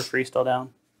left. Is number 3 still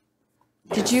down?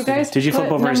 Did you guys Did you flip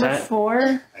put over his number hat?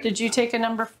 4? Did you take a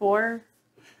number 4?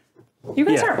 You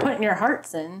guys Yeah. aren't putting your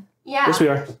hearts in. Yeah. Yes, we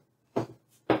are.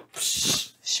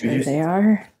 Sure they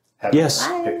are. Haven't Yes.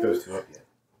 picked those 2 up yet.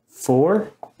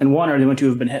 4 and 1 are the only 2 who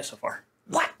have been hit so far.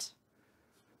 What?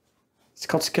 It's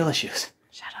called skill issues.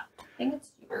 Shut up. I think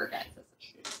it's your guys'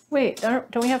 issue. Wait,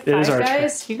 don't we have It is 5 our turn.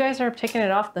 guys? You guys are taking it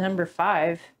off the number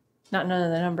 5. Not none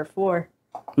of the number 4.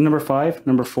 Number 5,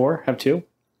 number 4 have 2.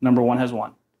 Number 1 has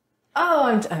 1.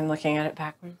 Oh, I'm looking at it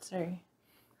backwards. Sorry.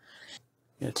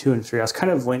 Yeah, 2 and 3. I was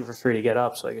kind of waiting for 3 to get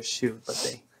up so I could shoot, but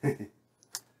they.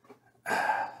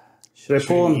 Should I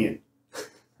pull Shoot them? Ian.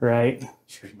 Right.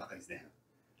 Shoot him eyes down.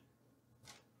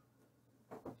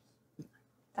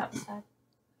 That was sad.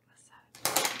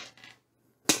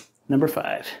 Number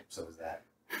 5. So is that.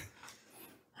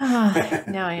 Ah,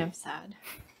 now I am sad.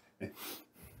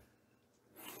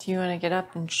 Do you want to get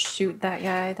up and shoot that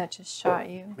guy that just shot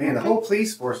you? Man, the whole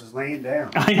police force is laying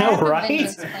down. I know, have a right?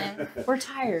 vengeance plan. We're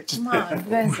tired. Come on, you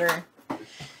guys are.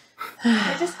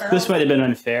 We're just girls. This might have been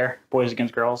unfair. Boys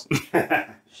against girls.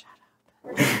 Yeah,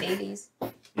 We're just babies. they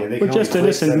We're can only just flick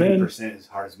innocent men. 70% as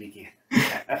hard as we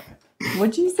can.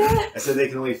 What'd you say? I said they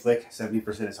can only flick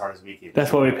 70% as hard as we can.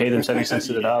 That's why we pay them 70 cents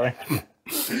to the dollar.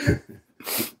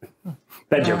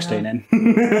 That joke's staying in.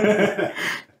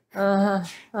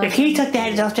 If he took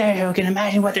that off there, you can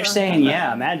imagine what they're saying.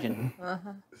 Yeah, imagine.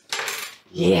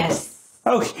 Yes.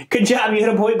 Oh, good job. You hit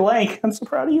a point blank. I'm so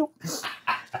proud of you.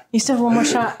 You still have one more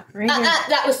shot. Right here.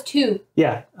 That was 2.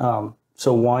 Yeah.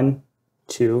 So 1,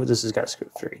 2. This has got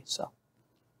scoop 3. So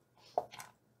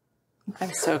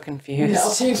I'm so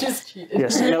confused. You just cheated.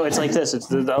 yes, no, it's like this.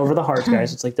 It's over the hearts,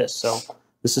 guys. It's like this. So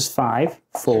this is 5,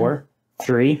 4,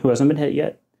 3. Who hasn't been hit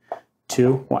yet?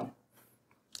 2, 1.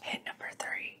 Hit number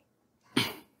 3.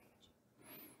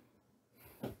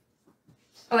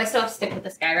 Oh, I still have to stick with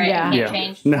this guy, right? Yeah. I can't Yeah.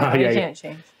 change. No, you yeah, can't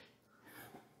change.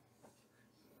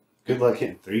 Good luck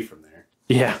hitting 3 from there.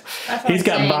 yeah. That's what He's I'm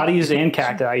got saying. bodies and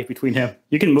cacti between him.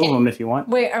 You can move them if you want.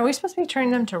 Wait, are we supposed to be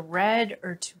turning them to red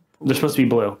or to blue? They're supposed to be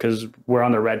blue because we're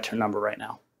on the red turn number right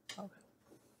now.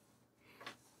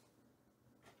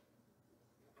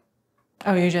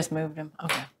 Oh, you just moved them.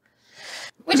 Okay.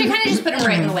 Which I kind of just put him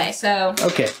right in the way, so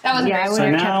Okay. that wasn't Yeah, I very would- So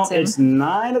have now kept him. it's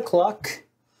 9 o'clock.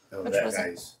 Oh, Which that was it?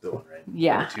 guy's the one, right?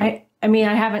 Yeah. Number 2. I mean,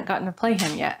 I haven't gotten to play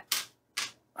him yet.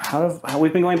 How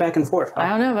we've been going back and forth. I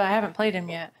don't know, but I haven't played him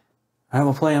yet. I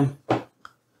will play him. There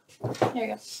you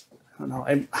go. I don't know.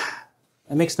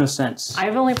 That makes no sense.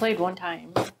 I've only played one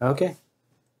time. Okay.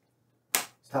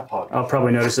 Stop hogging. I'll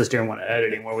probably notice this during one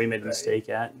editing where we made a mistake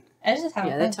at. I just have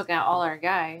Yeah, they took out all our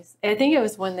guys. I think it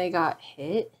was when they got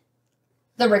hit,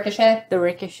 the ricochet. the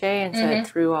ricochet, and so Mhm. it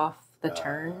threw off the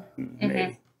turn.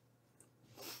 Maybe.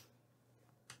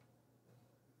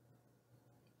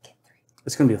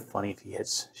 It's gonna be funny if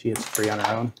she hits 3 on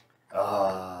her own.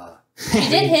 She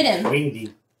did hit him.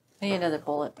 Windy. I need another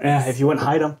bullet. Yeah, if you wouldn't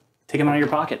hide them, take them out of your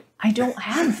pocket. I don't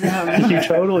have them. You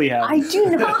totally have. I do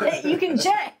not. You can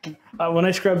check. When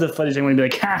I scrub the footage, I'm gonna be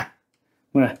like, ha!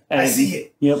 I see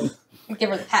it. Yep. Give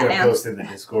her the pat Should down. post in the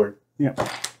Discord. Yep.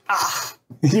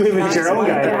 You even hit your own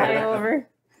Guy guy. over.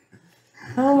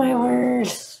 Oh my word!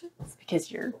 It's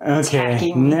because you're Okay,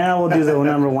 attacking me. now we'll do the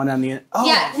number 1 on the. Oh,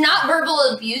 Yeah, not verbal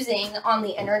abusing on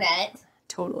the internet.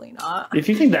 Totally not. If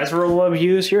you think that's verbal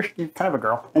abuse, you're kind of a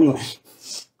girl. Anyway.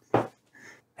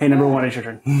 Hey, number 1, it's your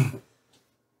turn.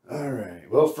 All right.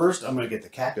 Well, first I'm gonna get the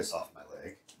cactus off my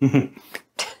leg.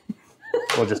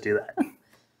 We'll just do that.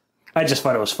 I just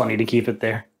thought it was funny to keep it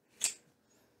there.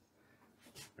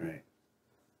 All right.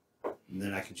 And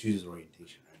then I can choose his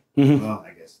orientation, right? Mhm. Well,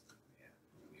 I guess. Yeah.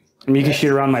 I mean, you can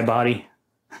shoot around my body.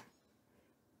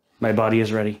 My body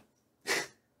is ready.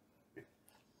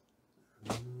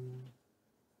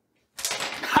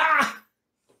 Ha!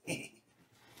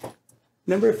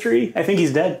 Number 3. I think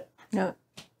he's dead. No,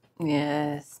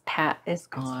 Yes, Pat is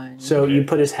gone. So you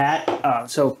put his hat.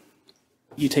 So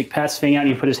you take Pat's thing out and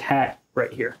you put his hat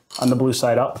right here on the blue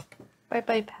side up. Bye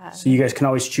bye, Pat. So you guys can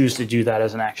always choose to do that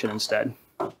as an action instead.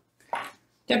 Do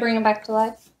I bring him back to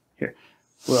life? Here.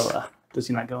 Well, does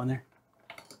he not go in there?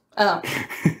 Oh.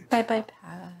 Bye bye,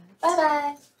 Pat. Bye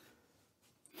bye.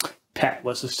 Pat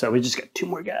was so we just got 2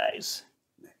 more guys.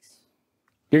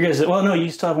 Your guys. Well, no, you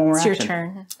still have one more It's action. your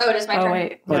turn. Oh, it is my Oh turn.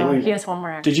 wait, Wait, no, wait. he has one more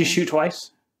action. Did you shoot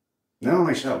twice? No,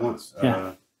 I shot once.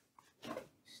 Yeah.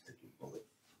 Sticky bullet.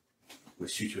 We'll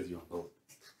shoot you with your own bullet.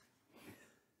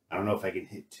 I don't know if I can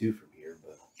hit 2 from here,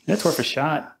 but That's worth a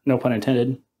shot. No pun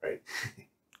intended. right.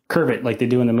 Curve it like they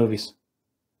do in the movies.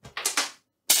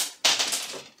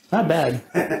 Not bad.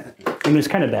 I mean, it's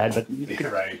kind of bad, but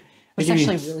Right. It's give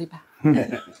you- actually really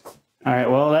bad. all right.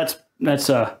 Well, that's No, it's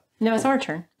our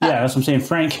turn. yeah. That's what I'm saying.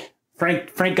 Frank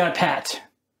got Pat.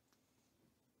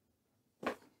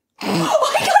 Oh,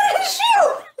 I got a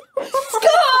shoot!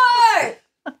 Score!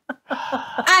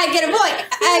 I get a point.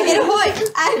 I get a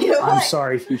point. I get a I'm point.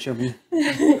 sorry, future me.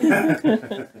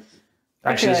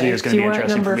 Actually, this Okay, video is going to do be you want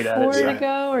interesting number for me to 4 edit. to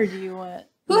go, or do you want?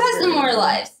 Who has the more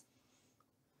lives?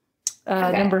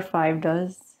 Okay. Number 5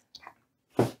 does.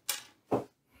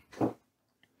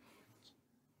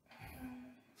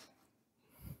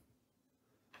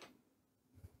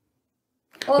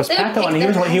 Well, Was if they Pat the would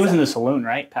one? pick He was their in the saloon,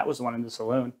 right? Pat was the one in the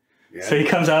saloon. Yeah. So he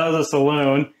comes out of the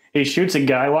saloon, he shoots a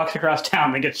guy, walks across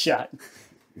town, and gets shot.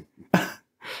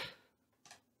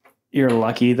 You're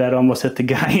lucky that almost hit the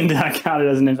guy and not counted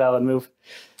as an invalid move.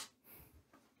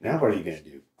 Now what are you gonna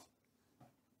do?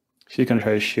 She's gonna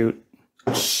try to shoot.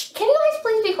 Can you guys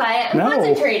please be quiet? I'm No.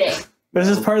 concentrating. This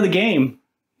is part of the game.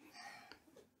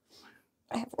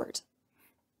 I have words.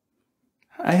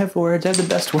 I have words. I have the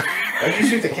best words. Why'd you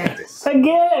shoot the cactus?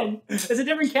 Again, it's a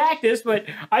different cactus, but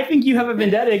I think you have a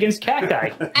vendetta against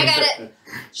cacti. I got it.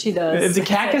 She does. If the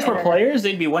cactus were players,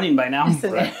 they'd be winning by now.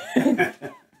 Shut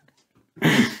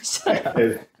up.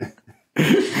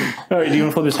 All right, do you want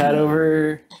to flip his hat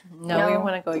over? No, we No.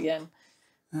 want to go again.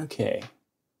 Okay.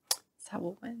 That's how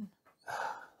we'll win.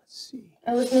 Let's see.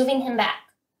 I was moving him back.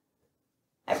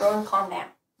 Everyone calm down.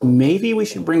 Maybe we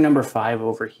should bring number 5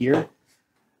 over here.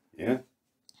 Yeah.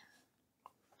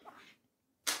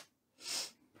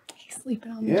 He's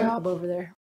sleeping on the Yeah. job over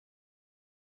there.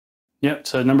 Yep,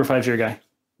 so number 5's your guy.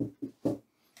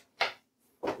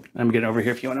 I'm getting over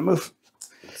here if you want to move.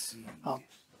 Let's see.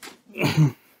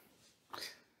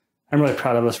 I'm really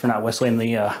proud of us for not whistling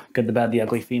the good, the bad, the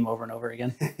ugly theme over and over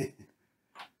again. Let's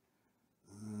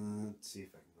see if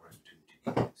I can run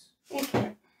between 2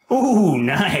 things. Ooh,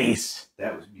 nice.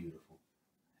 That was beautiful.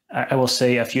 I will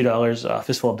say a few dollars,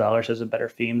 Fistful of Dollars has a better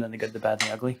theme than the good, the bad, and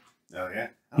the ugly. Oh yeah.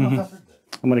 I don't know if I've heard that.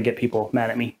 I'm going to get people mad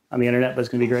at me on the internet, but it's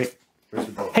going to be great. Where's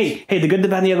the bullet? Hey, the good, the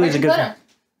bad, and the ugly is a good thing.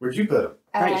 Where'd you put him?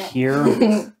 Right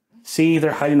here. See,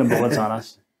 they're hiding the bullets on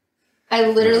us. I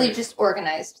literally just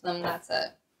organized them. That's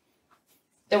it.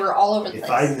 They were all over the If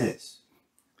place.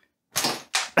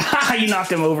 I miss, You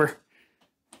knocked him over.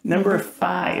 Number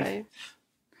 5.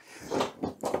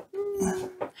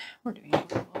 We're doing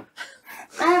it.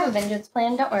 I have a vengeance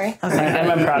plan. Don't worry.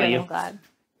 I'm proud of Good, you. I'm glad.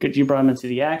 Good, you brought him into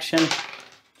the action.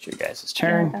 It's your guys'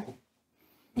 turn.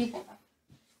 You can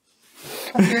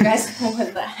go. Your guys know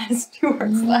what that has 2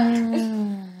 words left.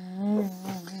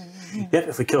 Yep,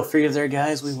 if we kill 3 of their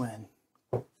guys, we win.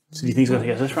 So do you think he's going to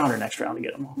take us this round or next round to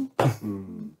get them all?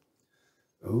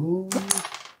 ooh,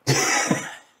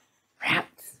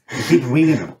 Rats. you keep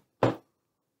winging them.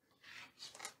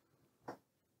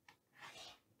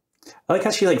 I like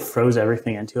how she like froze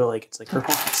everything into it. Like it's like her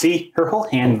whole, see, her whole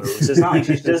hand moves. It's not like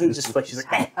she doesn't just like she's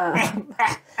like.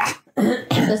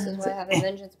 This is why I have a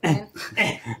vengeance plan.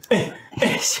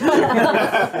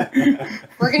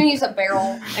 We're gonna use a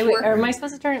barrel. Hey, wait, am I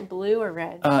supposed to turn it blue or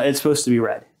red? It's supposed to be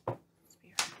red.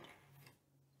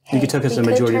 You took us the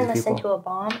majority of the people. We could turn this into a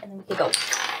bomb, and then we could go.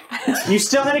 You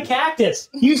still had a cactus.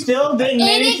 You still didn't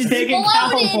manage to take it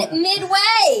exploded down.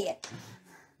 midway.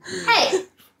 Hey,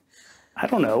 I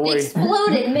don't know. it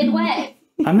exploded midway.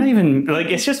 I'm not even like.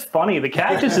 It's just funny. The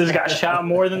cactuses got shot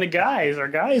more than the guys. Our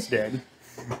guys did.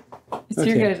 It's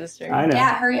Okay. your guys' turn. I know.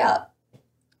 Yeah, hurry up.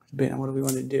 But what do we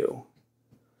want to do?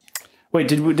 Wait,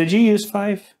 did you use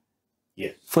 5?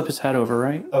 Yes. Flip his hat over,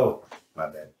 right? Oh, my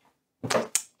bad.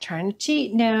 Trying to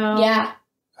cheat now. Yeah.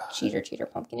 Cheater, cheater,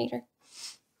 pumpkin eater.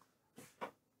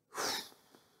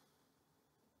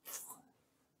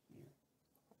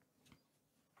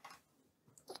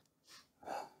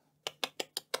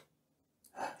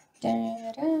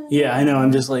 Yeah, I know.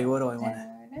 I'm just like, what do I want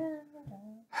to?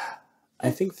 I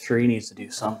think 3 needs to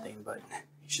do something, but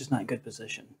he's just not in good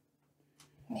position.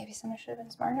 Maybe someone should have been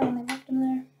smarter when they left him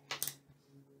there.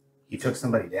 He took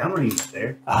somebody down when he was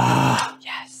there. Ah,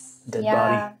 Yes. dead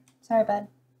Yeah. Sorry, bud.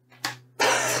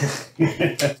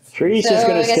 Tree's So just I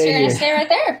gonna guess stay you're gonna here. stay right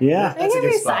there. Yeah. I That's a can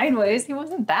good be spot. sideways. He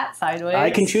wasn't that sideways. I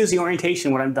can choose the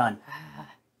orientation when I'm done.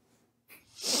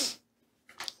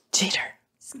 Cheater.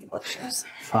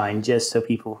 Fine, just so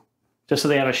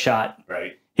they have a shot.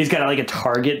 Right. He's got like a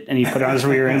target, and he put it on his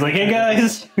rear end. He's like, "Hey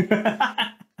guys,"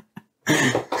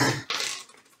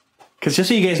 because just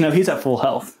so you guys know, he's at full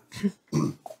health.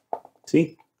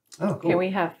 See? Oh, cool. Okay, we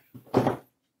have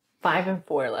 5 and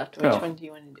 4 left. Which Oh. one do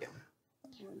you want to do?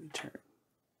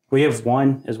 We have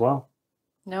 1 as well.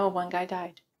 No, one guy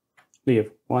died. We have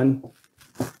 1.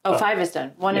 Oh, 5 is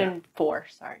done. 1 Yeah. and 4.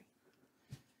 Sorry.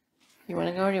 You want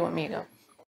to go or do you want me to go?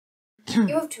 You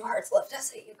have 2 hearts left. I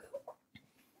say you go.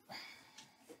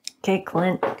 Okay,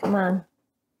 Clint, come on.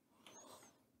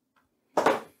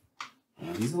 Yeah,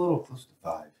 he's a little close to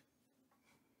 5.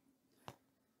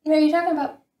 What are you talking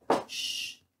about?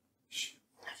 Shh.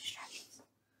 No distractions.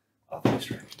 I'll be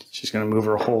distracted. She's gonna move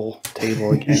her whole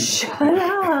table again. Shut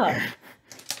up.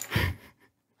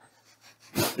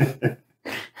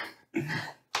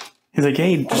 He's like,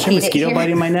 "Hey, is there a hate it mosquito here.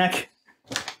 biting my neck?"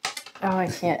 Oh, I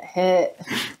can't hit.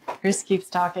 Chris keeps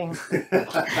talking.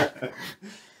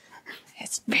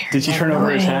 It's very Did you turn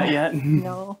over his hat annoying. yet?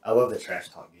 No. I love the trash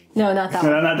talk game. No, not that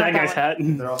one. No, not that guy's one. hat.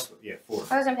 They're also, 4.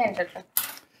 I wasn't paying attention.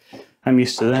 I'm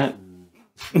used to that.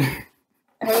 I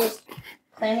was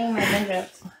planning my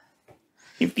vengeance.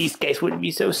 If these guys wouldn't be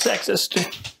so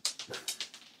sexist.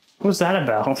 What was that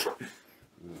about?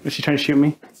 Was she trying to shoot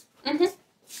me? Mm-hmm.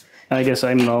 I guess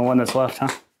I'm the one that's left, huh?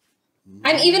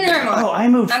 I'm even or I'm on. Oh, I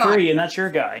moved I'm on. 3, and that's your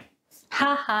guy.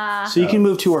 Ha So you can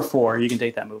move 2 or 4. You can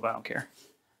take that move. I don't care.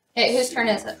 Hey, whose turn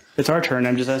is it? It's our turn.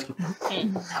 I'm just asking.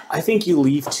 I think you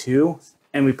leave 2,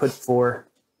 and we put 4.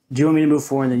 Do you want me to move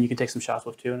 4, and then you can take some shots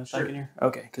with 2 in a second here?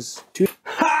 Okay, because 2.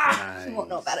 Ha! You won't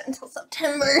know about it until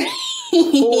September.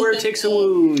 4 takes a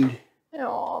wound.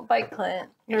 Oh, bye, Clint.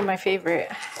 You're my favorite.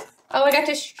 Oh, I got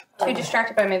too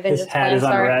distracted by my His vengeance hat plan. is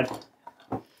on Sorry. red.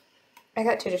 I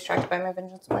got too distracted by my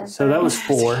vengeance plan. So that was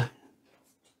 4.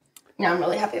 Now I'm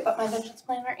really happy about my vengeance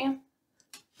plan, aren't you?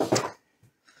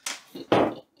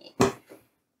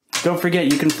 Don't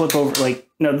forget, you can flip over,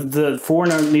 no, the 4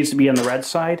 needs to be on the red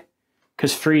side,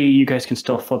 because 3, you guys can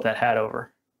still flip that hat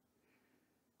over.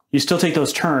 You still take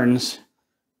those turns.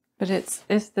 But it's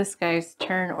this guy's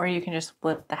turn, or you can just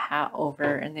flip the hat over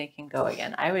and they can go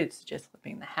again. I would suggest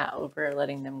flipping the hat over,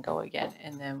 letting them go again,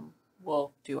 and then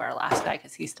we'll do our last guy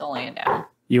because he's still laying down.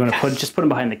 You want to just put him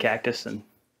behind the cactus and...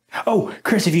 Oh,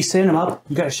 Chris, if you stand him up,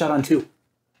 you got a shot on 2.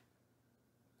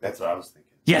 That's what I was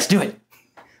thinking. Yes, do it.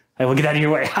 I will get out of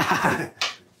your way.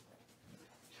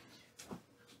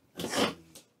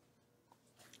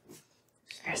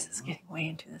 Chris is getting way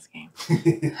into this game.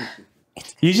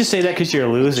 You just say that because you're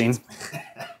losing.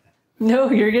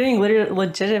 No, you're getting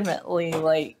legitimately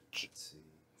It's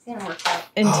gonna work out.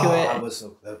 into I it. was so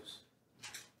close.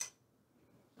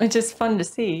 It's just fun to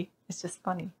see. It's just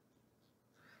funny.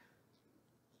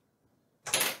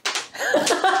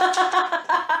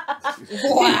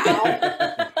 Wow.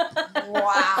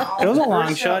 Wow. It was a long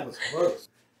First shot. was close.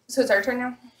 So it's our turn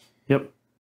now? Yep.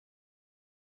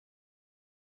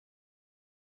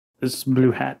 This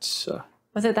blue hat's...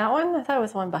 Was it that one? I thought it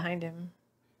was the one behind him.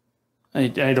 I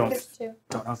don't It's 2.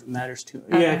 know if it matters too.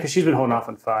 Yeah, because she's been holding off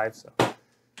on 5, so... Get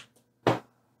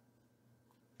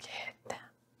them.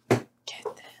 Get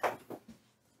them.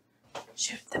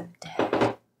 Shoot them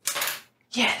dead.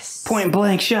 Yes. Point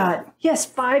blank shot. Yes,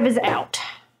 5 is out.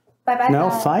 Bye-bye. No,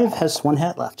 5 has 1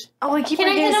 hat left. Oh, I keep Can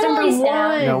I forgetting get it's him number while he's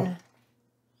 1. down?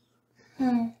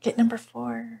 No. Get number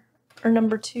 4. Or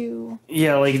number 2.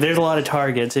 Yeah, there's a lot of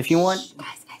targets. If you want... Guys.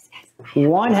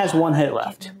 1 has 1 hit Get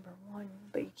left. number 1,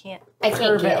 but you can't I can't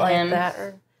curve get it like him. that.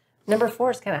 Or number 4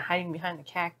 is kind of hiding behind the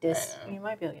cactus. You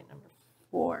might be able to get number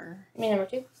 4. You mean number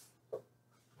 2?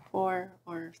 4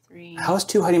 or 3. How's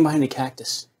 2 hiding behind a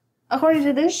cactus? According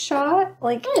to this shot, No,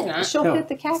 it's not. she'll No, hit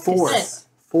the cactus. 4.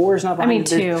 4 is not I behind mean,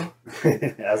 the-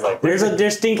 2. I was like, There's a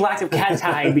distinct lack of cat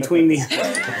hide between the...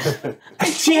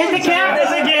 She hit the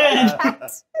cactus again!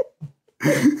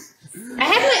 I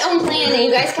had my own plan and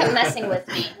you guys kept messing with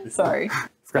me. Sorry.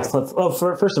 Forgot to flip... Oh,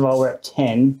 first of all, we're at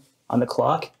 10 on the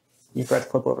clock. You forgot to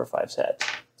flip over 5's head.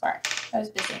 Sorry. I was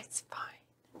busy. It's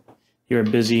fine. You were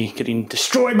busy getting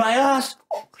destroyed by us.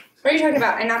 What are you talking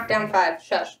about? I knocked down 5.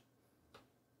 Shush.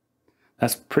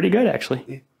 That's pretty good,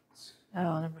 actually.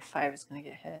 Oh, number 5 is going to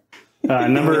get hit.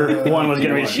 Number 1 was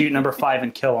getting ready to shoot number 5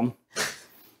 and kill him.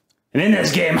 And in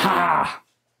this game, ha!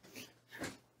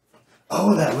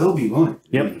 oh, that will be 1.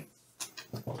 Yep.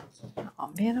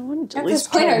 Oh man, I wanted to At at this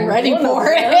least point, kill I'm ready one of for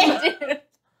them. it.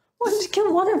 Wanted to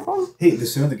kill one of them. Hey, the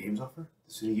sooner the game's over, the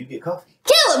sooner you get coffee.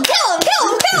 Kill him! Kill him! Kill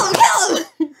him! Kill him!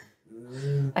 Kill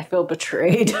him! I feel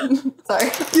betrayed. Sorry.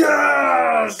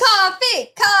 Yes! Coffee!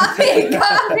 Coffee!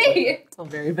 Coffee! I feel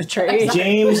very betrayed.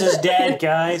 James is dead,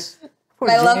 guys. Poor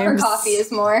My love for James. coffee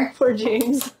is more. Poor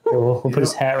James. We'll put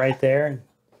his hat right there.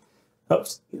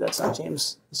 Oops, that's not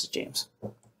James. This is James.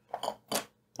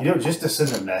 You know, just to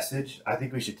send a message, I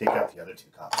think we should take out the other 2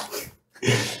 cops.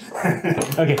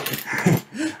 Okay.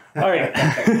 All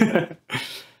right.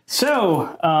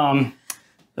 So,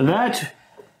 that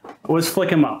was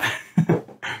Flick 'em Up.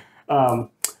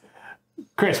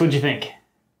 Chris, what'd you think?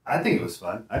 I think it was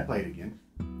fun. I'd play it again.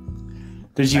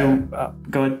 Did you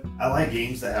go ahead? I like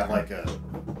games that have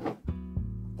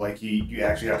like you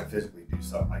actually have to physically do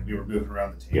something. Like we were moving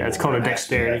around the table. Yeah, it's called a and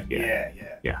dexterity, actually-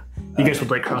 Yeah. You guys would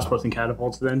play crossbows and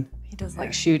catapults then? He does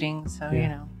like shooting, so you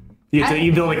know.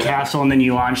 You build a castle and then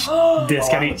you launch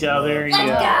disc at each other. Let's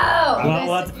Yeah. go!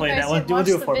 We'll have to play You that. guys We'll didn't do watch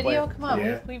a the foreplay. video? Come on,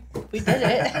 Yeah. we did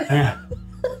it. Yeah.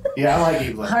 Yeah, I like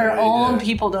games like Our that. own Yeah.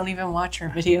 people don't even watch our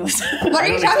videos. What are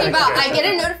you don't talking expect about? you guys I to.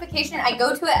 get a notification, I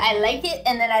go to it, I like it,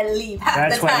 and then I leave half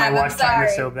That's the why time. my I'm watch time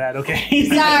is sorry. so bad. Okay.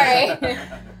 Sorry.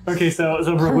 Okay, so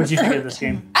Brooke, what'd you think of this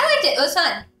game? I liked it. It was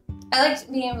fun. I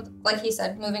liked being able to, like he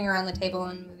said, moving around the table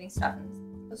and moving stuff.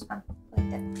 And it was fun. I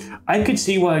liked it. I could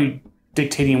see why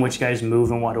dictating which guys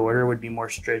move in what order would be more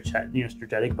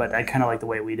strategic, but I kind of like the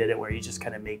way we did it, where you just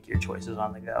kind of make your choices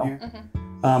on the go.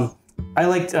 Yeah. I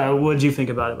liked. What did you think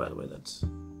about it, by the way?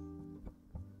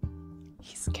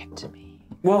 He skipped me.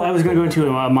 Well, I was going to go into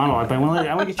a monologue, but I want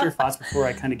to get your thoughts before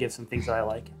I kind of give some things that I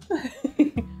like.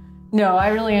 No, I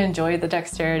really enjoyed the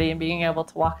dexterity and being able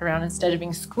to walk around instead of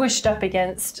being squished up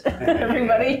against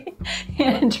everybody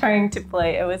and trying to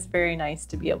play. It was very nice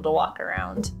to be able to walk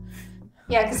around.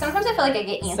 Yeah, because sometimes I feel like I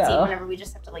get antsy So. whenever we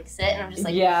just have to like sit, and I'm just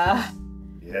like, Yeah.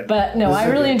 Yeah. But no, This I is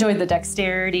a really good- enjoyed the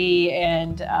dexterity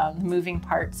and moving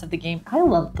parts of the game. I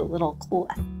love the little cool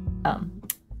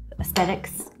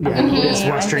aesthetics. Yeah, it's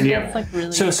I Western. think Yeah. it's, like,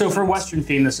 really So for Western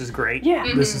theme, this is great. Yeah.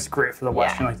 This is great for the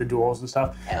Western, like the duels and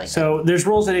stuff. I like So there's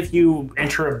rules that if you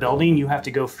enter a building, you have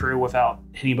to go through without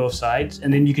hitting both sides,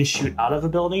 and then you can shoot out of a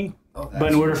building. Oh,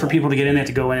 But in order for people to get in, they have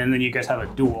to go in, and then you guys have a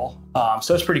duel.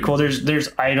 So it's pretty cool. There's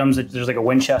items. There's like a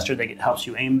Winchester that helps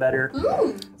you aim better. Ooh.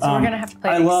 So we're gonna have to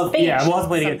play. I love. Yeah, we'll have to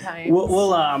play it again. sometimes.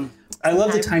 We'll I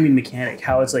love the timing mechanic.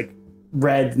 How it's like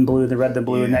red and blue,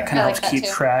 and that kind I of like helps that keep too.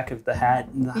 track of the hat.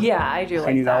 And the, Yeah, I do like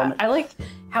Tiny that. element. I like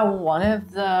how one of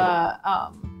the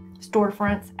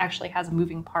storefronts actually has a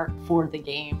moving part for the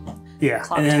game. yeah.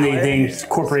 Clock And then they tower.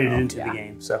 incorporated it into Yeah. the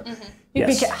game. So You yes.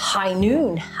 make it high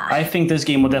noon. I think this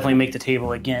game will definitely make the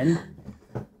table again.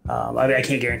 I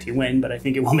can't guarantee when, but I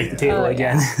think it will make the table Oh,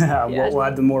 again. yeah. We'll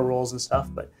add the more rules and stuff.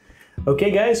 But okay,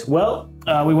 guys. Well,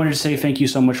 we wanted to say thank you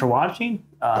so much for watching.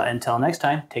 Until next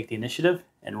time, take the initiative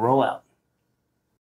and roll out.